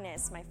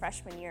sadness my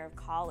freshman year of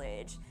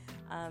college,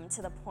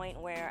 to the point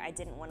where I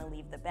didn't want to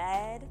leave the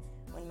bed.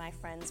 When my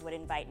friends would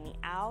invite me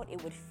out,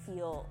 it would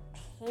feel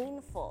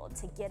painful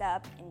to get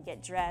up and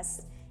get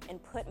dressed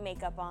and put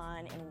makeup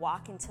on and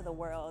walk into the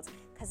world,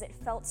 because it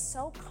felt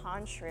so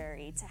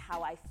contrary to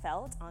how I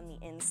felt on the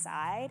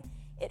inside.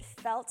 It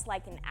felt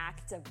like an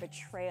act of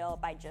betrayal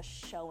by just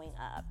showing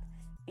up,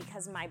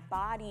 because my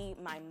body,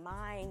 my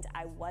mind,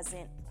 I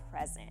wasn't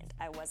present.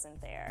 I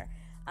wasn't there.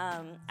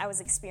 I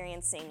was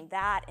experiencing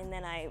that, and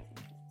then I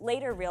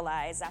later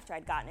realized, after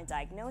I'd gotten a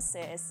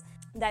diagnosis,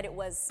 that it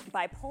was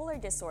bipolar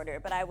disorder,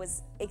 but I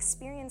was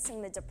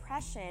experiencing the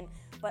depression,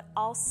 but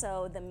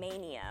also the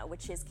mania,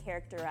 which is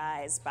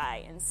characterized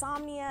by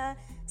insomnia,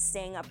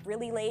 staying up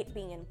really late,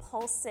 being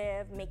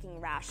impulsive,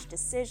 making rash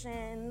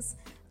decisions,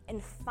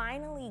 and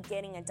finally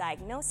getting a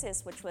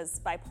diagnosis, which was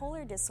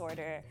bipolar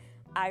disorder.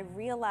 I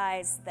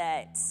realized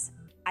that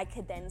I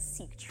could then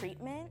seek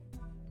treatment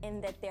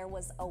and that there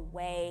was a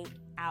way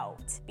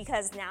out.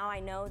 Because now I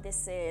know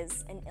this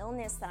is an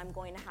illness that I'm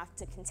going to have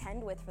to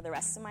contend with for the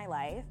rest of my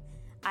life.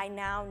 I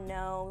now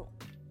know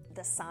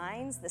the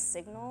signs, the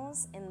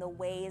signals, and the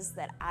ways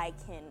that I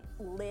can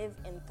live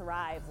and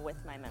thrive with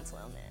my mental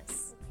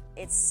illness.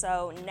 It's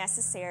so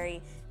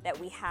necessary that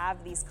we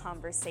have these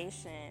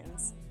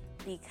conversations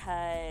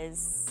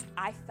because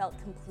I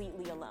felt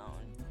completely alone.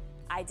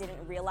 I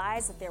didn't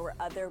realize that there were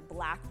other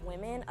Black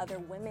women, other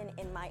women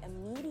in my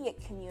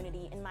immediate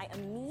community, in my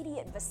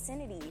immediate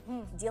vicinity,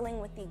 dealing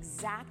with the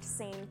exact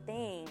same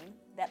thing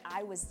that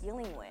I was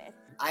dealing with.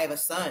 I have a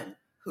son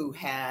who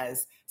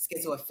has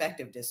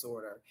schizoaffective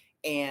disorder,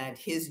 and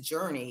his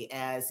journey,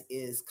 as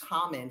is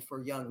common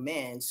for young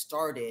men,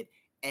 started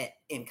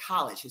in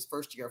college, his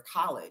first year of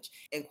college.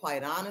 And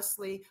quite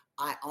honestly,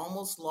 I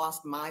almost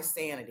lost my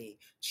sanity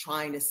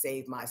trying to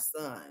save my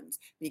sons,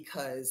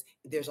 because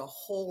there's a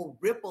whole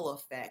ripple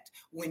effect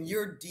when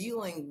you're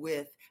dealing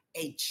with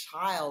a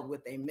child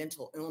with a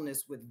mental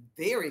illness with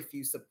very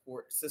few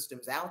support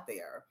systems out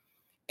there.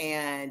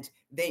 And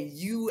then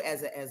you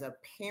as a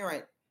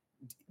parent,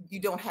 you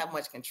don't have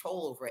much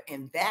control over it.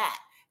 And that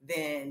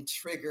then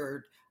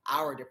triggered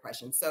our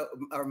depression,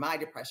 or my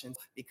depression,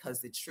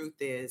 because the truth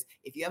is,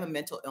 if you have a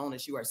mental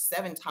illness, you are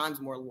 7 times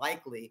more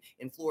likely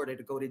in Florida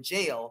to go to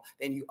jail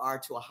than you are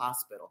to a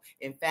hospital.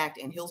 In fact,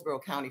 in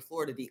Hillsborough County,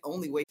 Florida, the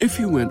only way... If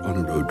you went on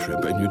a road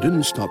trip and you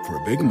didn't stop for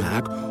a Big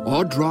Mac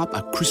or drop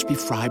a crispy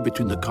fry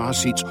between the car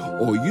seats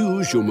or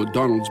use your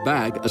McDonald's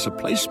bag as a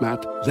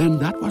placemat, then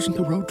that wasn't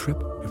a road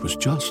trip. It was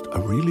just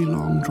a really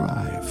long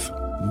drive.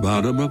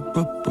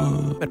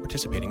 Ba-da-ba-ba-ba. At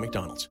participating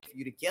McDonald's. For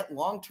you to get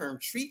long-term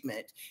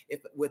treatment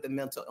with a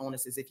mental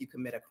illness is if you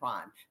commit a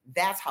crime.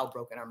 That's how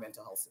broken our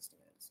mental health system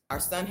is. Our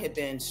son had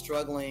been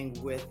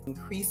struggling with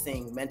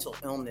increasing mental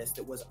illness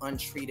that was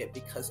untreated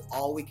because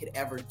all we could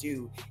ever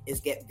do is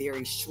get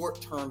very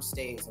short-term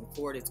stays. In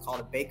Florida, it's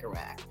called a Baker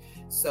Act.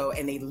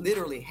 And they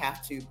literally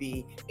have to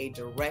be a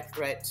direct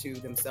threat to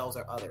themselves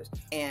or others.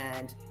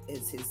 And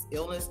as his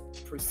illness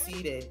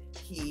proceeded,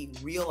 he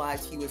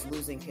realized he was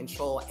losing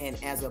control.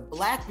 And as a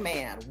Black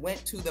man,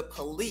 went to the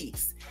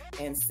police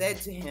and said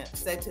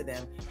to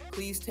them,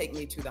 please take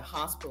me to the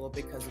hospital,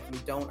 because if you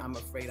don't, I'm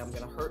afraid I'm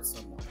going to hurt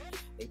someone.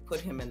 They put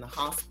him in the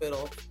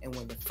hospital, and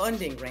when the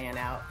funding ran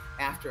out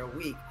after a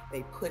week,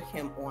 they put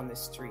him on the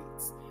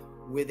streets.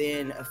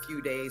 Within a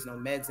few days, no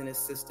meds in his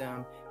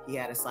system. He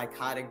had a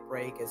psychotic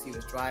break as he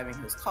was driving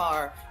his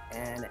car,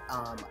 and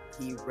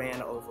he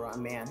ran over a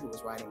man who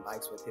was riding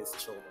bikes with his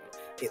children.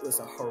 It was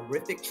a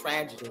horrific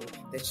tragedy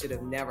that should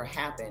have never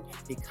happened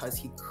because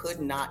he could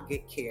not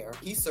get care.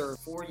 He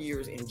served 4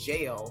 years in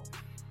jail,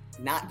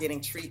 not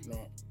getting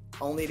treatment,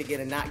 only to get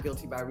a not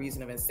guilty by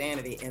reason of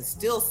insanity, and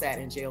still sat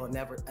in jail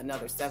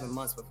another 7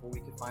 months before we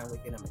could finally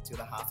get him into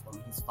the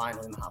hospital. He's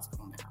finally in the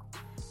hospital now.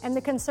 And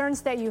the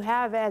concerns that you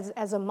have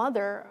as a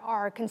mother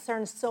are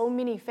concerns so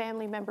many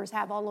family members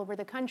have all over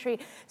the country.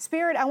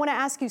 Spirit, I want to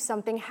ask you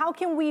something. How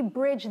can we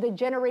bridge the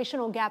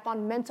generational gap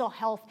on mental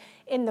health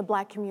in the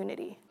Black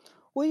community?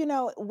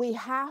 Well, we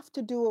have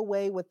to do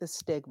away with the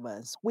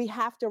stigmas. We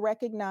have to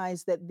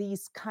recognize that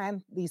these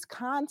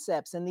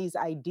concepts and these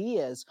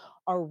ideas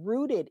are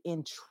rooted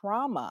in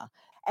trauma.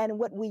 And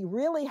what we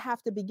really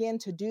have to begin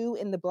to do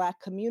in the Black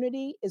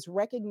community is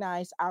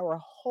recognize our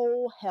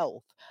whole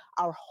health,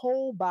 our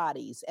whole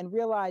bodies, and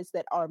realize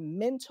that our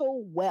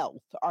mental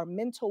wealth, our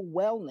mental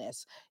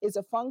wellness is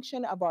a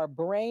function of our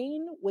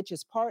brain, which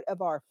is part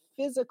of our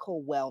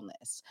physical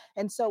wellness.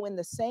 And so in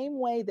the same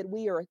way that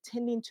we are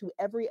attending to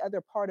every other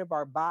part of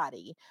our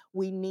body,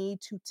 we need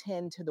to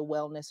tend to the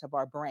wellness of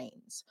our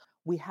brains.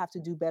 We have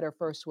to do better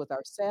first with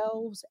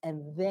ourselves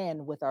and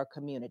then with our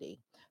community,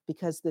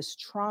 because this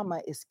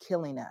trauma is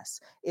killing us.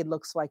 It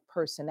looks like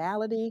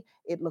personality,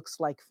 it looks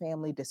like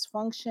family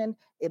dysfunction,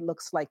 it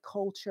looks like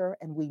culture,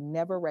 and we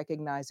never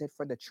recognize it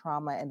for the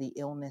trauma and the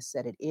illness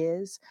that it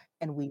is,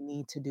 and we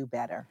need to do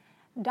better.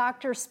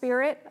 Dr.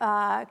 Spirit,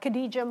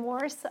 Khadijah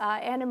Morse,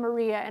 Anna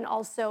Maria, and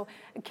also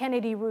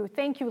Kennedy Rue.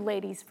 Thank you,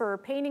 ladies, for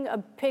painting a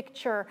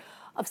picture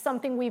of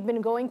something we've been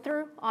going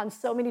through on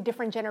so many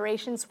different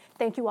generations.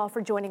 Thank you all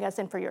for joining us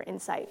and for your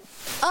insight.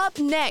 Up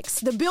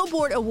next, the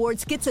Billboard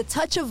Awards gets a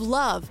touch of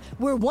love.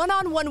 We're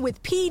one-on-one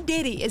with P.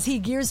 Diddy as he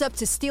gears up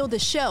to steal the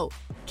show.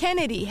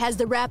 Kennedy has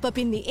the wrap-up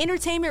in the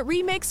entertainment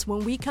remix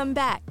when we come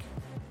back.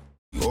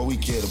 All we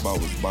cared about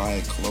was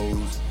buying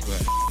clothes.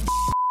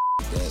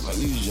 Like,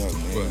 we was young,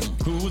 man.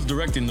 Who was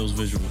directing those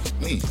visuals?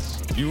 Me.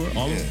 You were?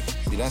 All of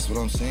them? See, that's what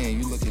I'm saying.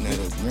 You looking at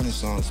a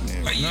renaissance,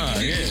 man.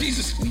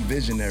 Jesus. We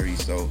visionary,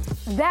 so.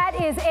 That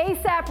is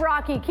ASAP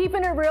Rocky,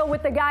 keeping it real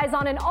with the guys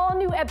on an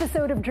all-new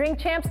episode of Drink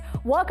Champs.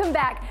 Welcome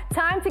back.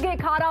 Time to get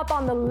caught up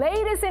on the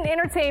latest in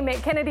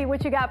entertainment. Kennedy,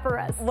 what you got for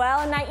us?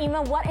 Well,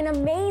 Naima, what an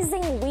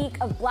amazing week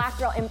of Black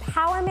girl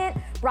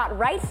empowerment brought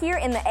right here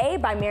in the A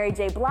by Mary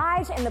J.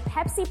 Blige and the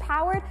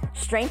Pepsi-powered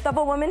Strength of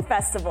a Woman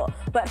Festival.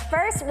 But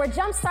first, we're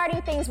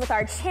jump-starting things with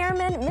our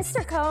chairman,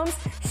 Mr. Combs,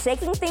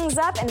 shaking things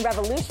up and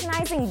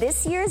revolutionizing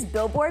this year's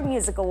Billboard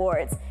Music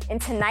Awards in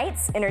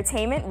tonight's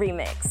Entertainment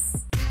Remix.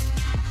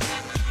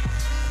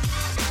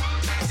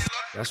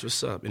 That's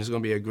what's up, and it's gonna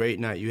be a great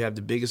night. You have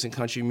the biggest in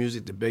country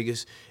music, the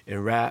biggest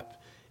in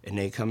rap, and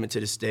they coming to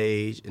the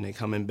stage, and they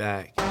coming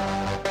back.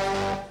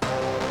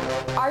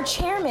 Our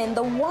chairman,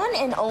 the one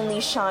and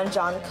only Sean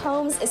John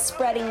Combs, is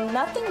spreading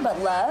nothing but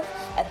love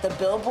at the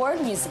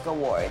Billboard Music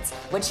Awards,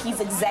 which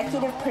he's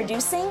executive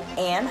producing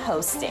and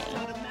hosting.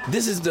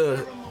 This is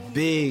the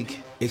big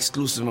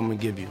exclusive I'm gonna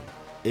give you,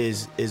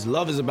 is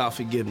love is about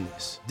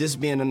forgiveness. This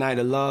being a night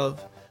of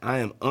love, I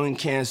am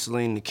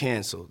uncanceling the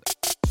canceled.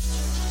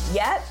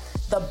 Yep,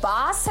 the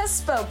boss has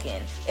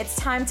spoken. It's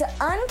time to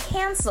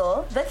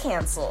uncancel the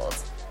canceled.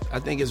 I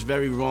think it's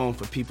very wrong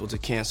for people to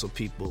cancel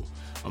people.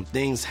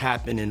 Things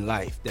happen in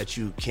life that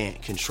you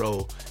can't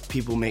control.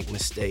 People make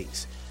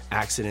mistakes,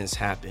 accidents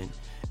happen,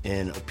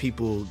 and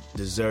people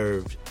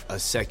deserve a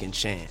second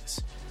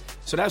chance.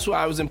 So that's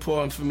why it was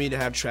important for me to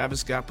have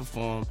Travis Scott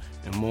perform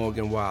and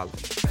Morgan Wallen.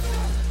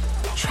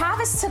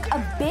 Travis took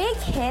a big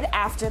hit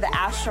after the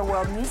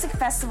Astroworld Music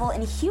Festival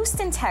in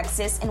Houston,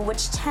 Texas, in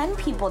which 10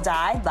 people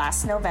died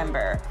last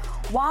November.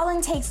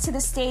 Wallen takes to the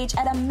stage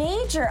at a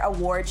major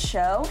award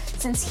show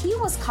since he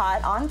was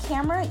caught on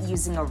camera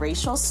using a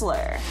racial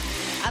slur.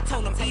 I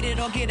told him, eat it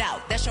or get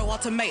out. That's your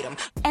ultimatum.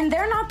 And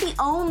they're not the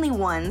only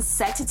ones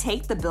set to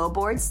take the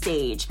Billboard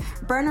stage.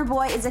 Burna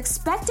Boy is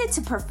expected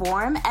to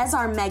perform, as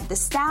are Meg Thee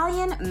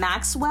Stallion,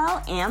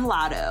 Maxwell, and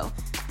Lotto.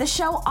 The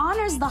show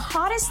honors the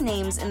hottest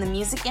names in the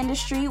music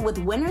industry with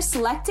winners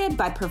selected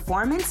by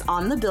performance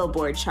on the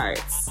Billboard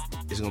charts.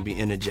 It's gonna be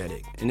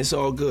energetic, and it's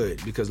all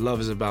good because love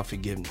is about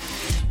forgiveness.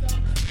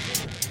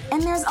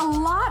 And there's a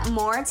lot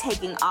more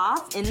taking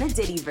off in the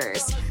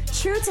Diddyverse.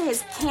 True to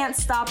his can't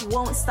stop,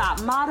 won't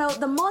stop motto,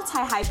 the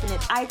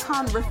multi-hyphenate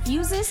icon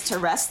refuses to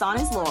rest on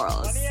his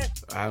laurels.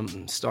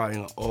 I'm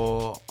starting an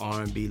all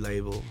R&B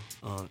label,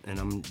 and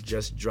I'm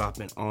just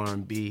dropping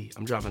R&B.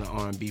 I'm dropping an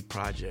R&B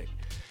project,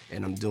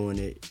 and I'm doing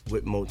it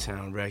with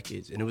Motown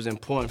Records. And it was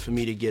important for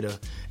me to get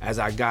as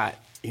I got,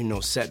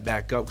 set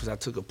back up, because I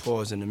took a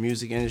pause in the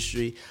music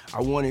industry,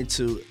 I wanted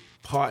to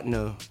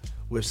partner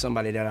with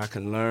somebody that I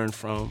can learn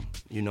from,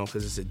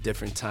 because it's a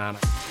different time.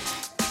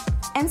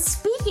 And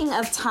speaking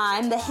of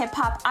time, the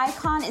hip-hop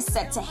icon is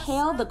set to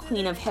hail the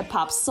queen of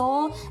hip-hop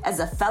soul as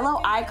a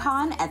fellow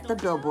icon at the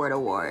Billboard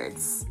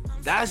Awards.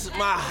 That's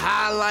my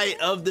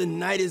highlight of the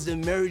night, is the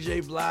Mary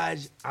J.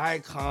 Blige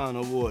Icon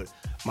Award.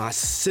 My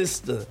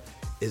sister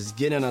is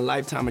getting a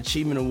Lifetime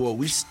Achievement Award.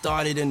 We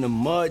started in the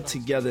mud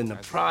together in the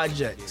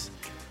projects.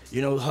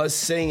 Her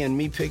singing,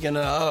 me picking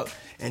her up.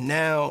 And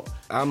now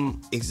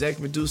I'm exec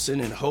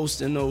producing and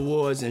hosting the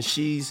awards, and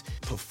she's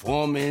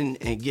performing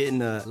and getting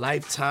a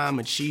Lifetime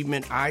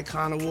Achievement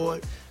Icon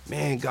Award.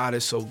 Man, God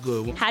is so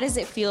good. How does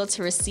it feel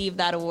to receive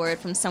that award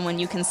from someone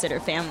you consider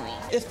family?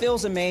 It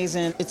feels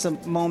amazing. It's a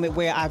moment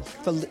where I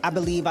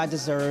believe I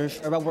deserve.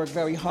 I worked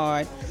very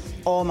hard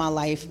all my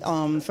life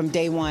from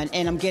day one,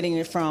 and I'm getting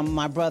it from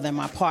my brother and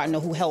my partner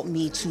who helped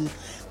me to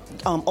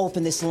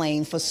open this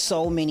lane for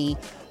so many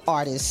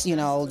artists,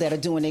 that are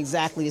doing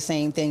exactly the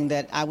same thing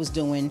that I was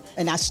doing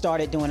and I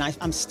started doing.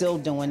 I'm still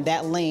doing.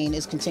 That lane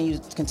is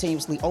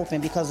continuously open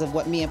because of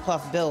what me and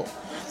Puff built,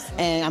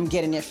 and I'm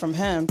getting it from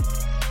him.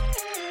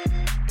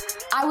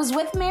 I was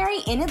with Mary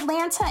in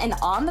Atlanta and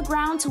on the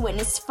ground to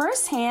witness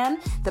firsthand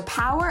the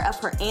power of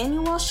her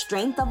annual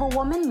Strength of a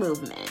Woman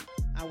movement.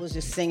 I was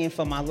just singing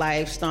for my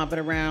life, stomping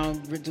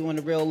around, doing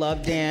the real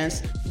love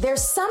dance.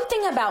 There's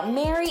something about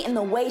Mary and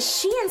the way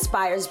she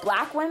inspires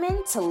Black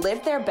women to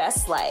live their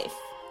best life.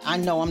 I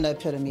know I'm the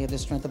epitome of the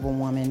strength of a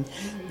woman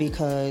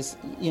because,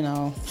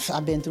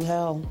 I've been through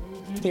hell,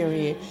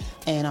 period.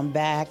 And I'm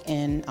back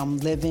and I'm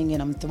living and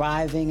I'm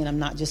thriving and I'm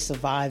not just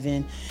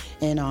surviving.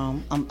 And I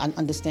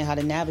understand how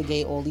to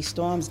navigate all these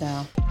storms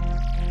now.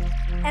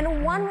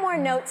 And one more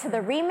note to the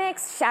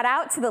remix. Shout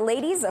out to the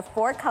ladies of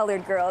Four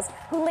Colored Girls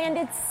who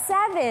landed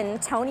 7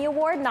 Tony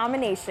Award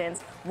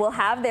nominations. We'll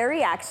have their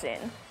reaction.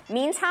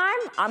 Meantime,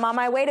 I'm on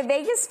my way to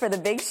Vegas for the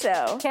big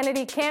show.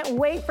 Kennedy, can't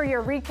wait for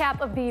your recap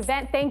of the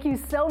event. Thank you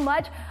so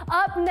much.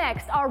 Up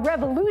next, our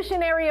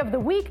Revolutionary of the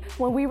Week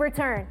when we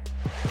return.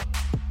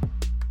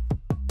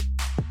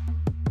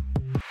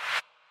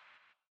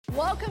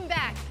 Welcome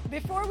back.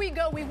 Before we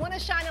go, we want to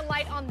shine a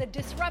light on the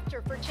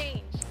disruptor for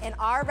change. And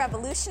our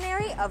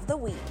Revolutionary of the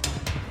Week.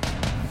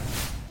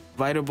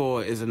 Vitable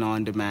is an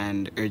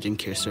on-demand urgent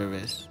care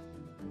service.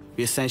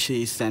 We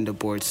essentially send a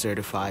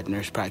board-certified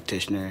nurse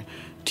practitioner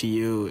to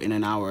you in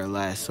an hour or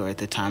less, or at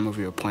the time of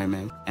your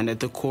appointment. And at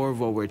the core of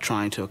what we're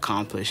trying to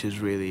accomplish is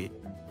really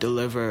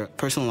deliver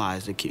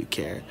personalized acute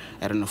care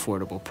at an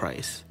affordable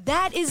price.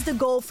 That is the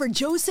goal for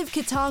Joseph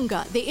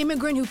Kitanga, the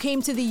immigrant who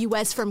came to the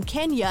U.S. from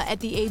Kenya at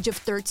the age of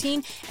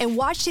 13 and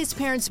watched his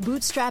parents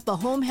bootstrap a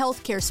home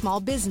health care small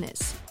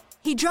business.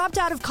 He dropped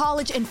out of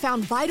college and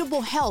found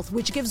Vitable Health,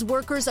 which gives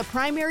workers a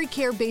primary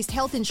care-based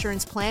health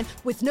insurance plan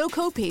with no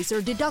copays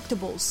or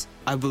deductibles.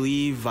 I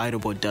believe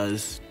Vitable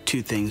does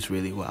two things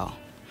really well.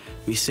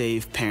 We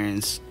save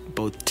parents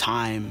both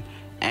time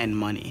and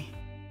money.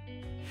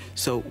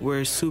 So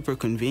we're super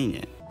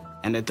convenient.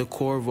 And at the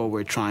core of what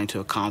we're trying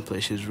to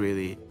accomplish is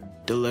really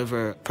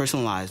deliver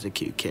personalized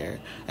acute care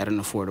at an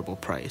affordable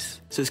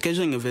price. So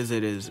scheduling a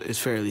visit is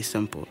fairly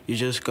simple. You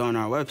just go on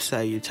our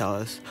website, you tell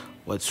us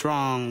what's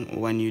wrong,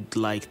 when you'd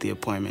like the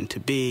appointment to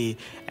be,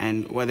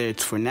 and whether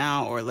it's for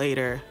now or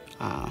later,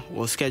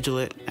 we'll schedule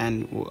it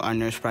and our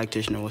nurse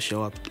practitioner will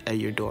show up at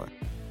your door.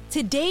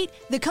 To date,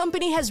 the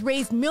company has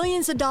raised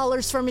millions of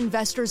dollars from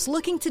investors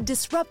looking to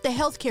disrupt the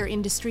healthcare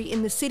industry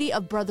in the city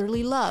of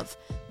brotherly love,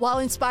 while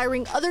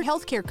inspiring other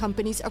healthcare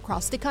companies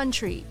across the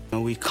country.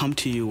 We come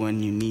to you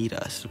when you need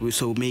us,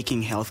 so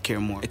making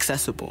healthcare more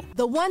accessible.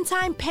 The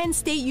one-time Penn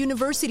State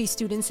University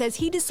student says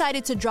he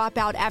decided to drop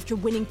out after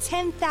winning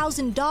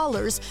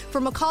 $10,000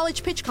 from a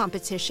college pitch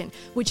competition,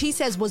 which he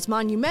says was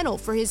monumental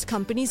for his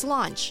company's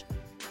launch.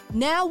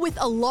 Now, with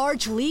a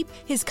large leap,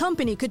 his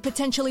company could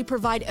potentially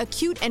provide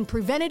acute and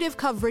preventative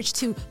coverage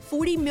to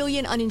 40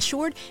 million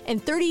uninsured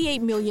and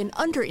 38 million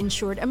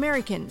underinsured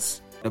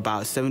Americans.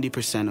 About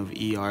 70% of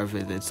ER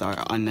visits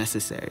are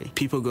unnecessary.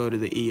 People go to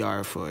the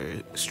ER for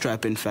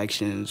strep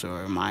infections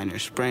or minor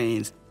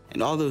sprains,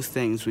 and all those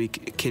things we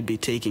could be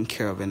taken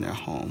care of in their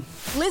home.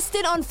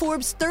 Listed on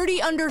Forbes' 30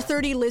 Under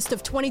 30 list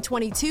of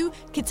 2022,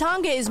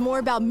 Kitanga is more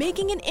about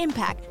making an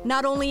impact,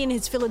 not only in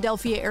his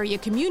Philadelphia area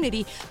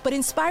community, but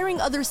inspiring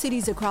other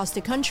cities across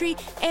the country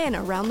and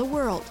around the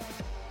world.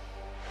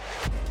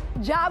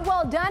 Job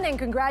well done and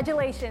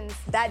congratulations.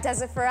 That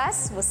does it for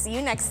us. We'll see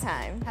you next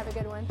time. Have a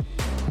good one.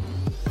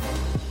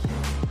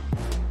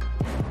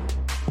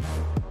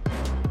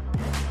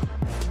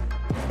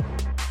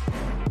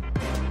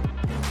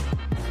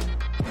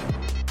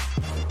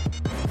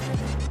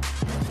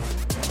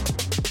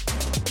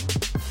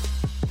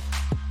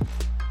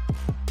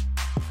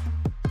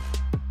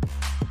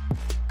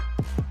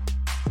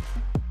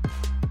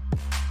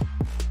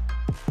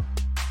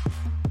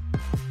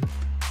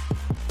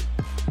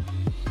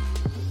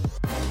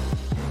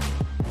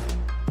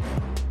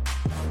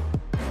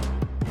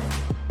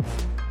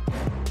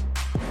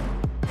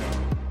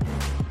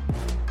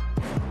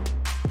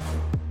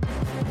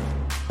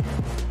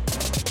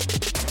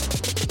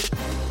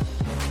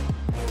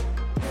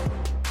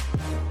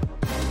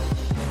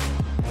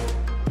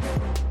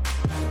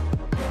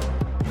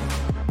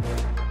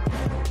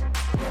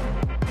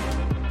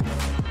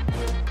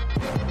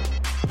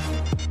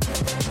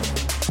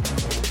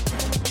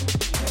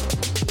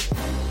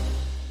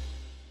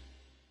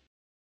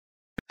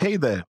 Hey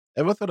there,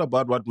 ever thought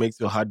about what makes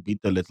your heart beat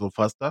a little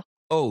faster?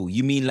 Oh,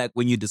 you mean like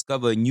when you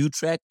discover a new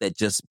track that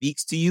just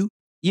speaks to you?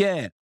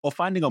 Yeah, or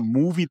finding a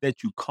movie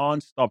that you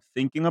can't stop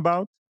thinking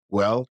about?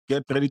 Well,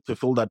 get ready to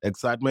feel that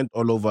excitement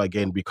all over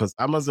again because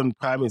Amazon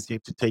Prime is here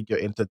to take your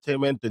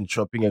entertainment and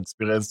shopping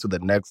experience to the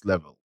next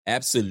level.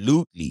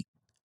 Absolutely.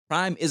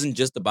 Prime isn't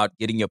just about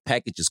getting your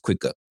packages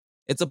quicker.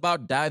 It's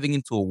about diving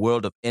into a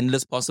world of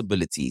endless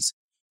possibilities,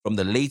 from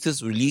the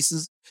latest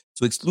releases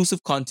to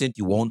exclusive content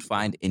you won't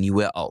find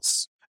anywhere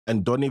else.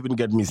 And don't even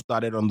get me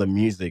started on the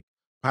music.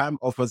 Prime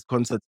offers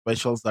concert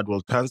specials that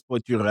will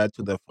transport you right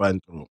to the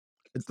front row.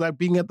 It's like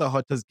being at the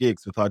hottest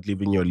gigs without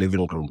leaving your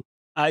living room.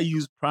 I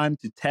use Prime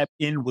to tap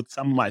in with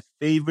some of my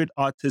favorite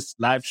artists'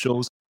 live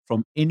shows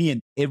from any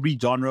and every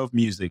genre of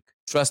music.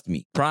 Trust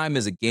me, Prime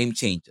is a game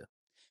changer.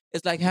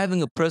 It's like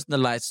having a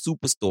personalized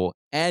superstore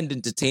and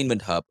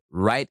entertainment hub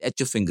right at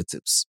your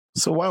fingertips.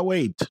 So why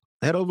wait?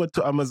 Head over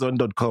to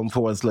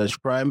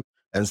amazon.com/Prime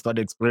and start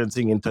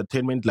experiencing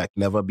entertainment like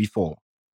never before.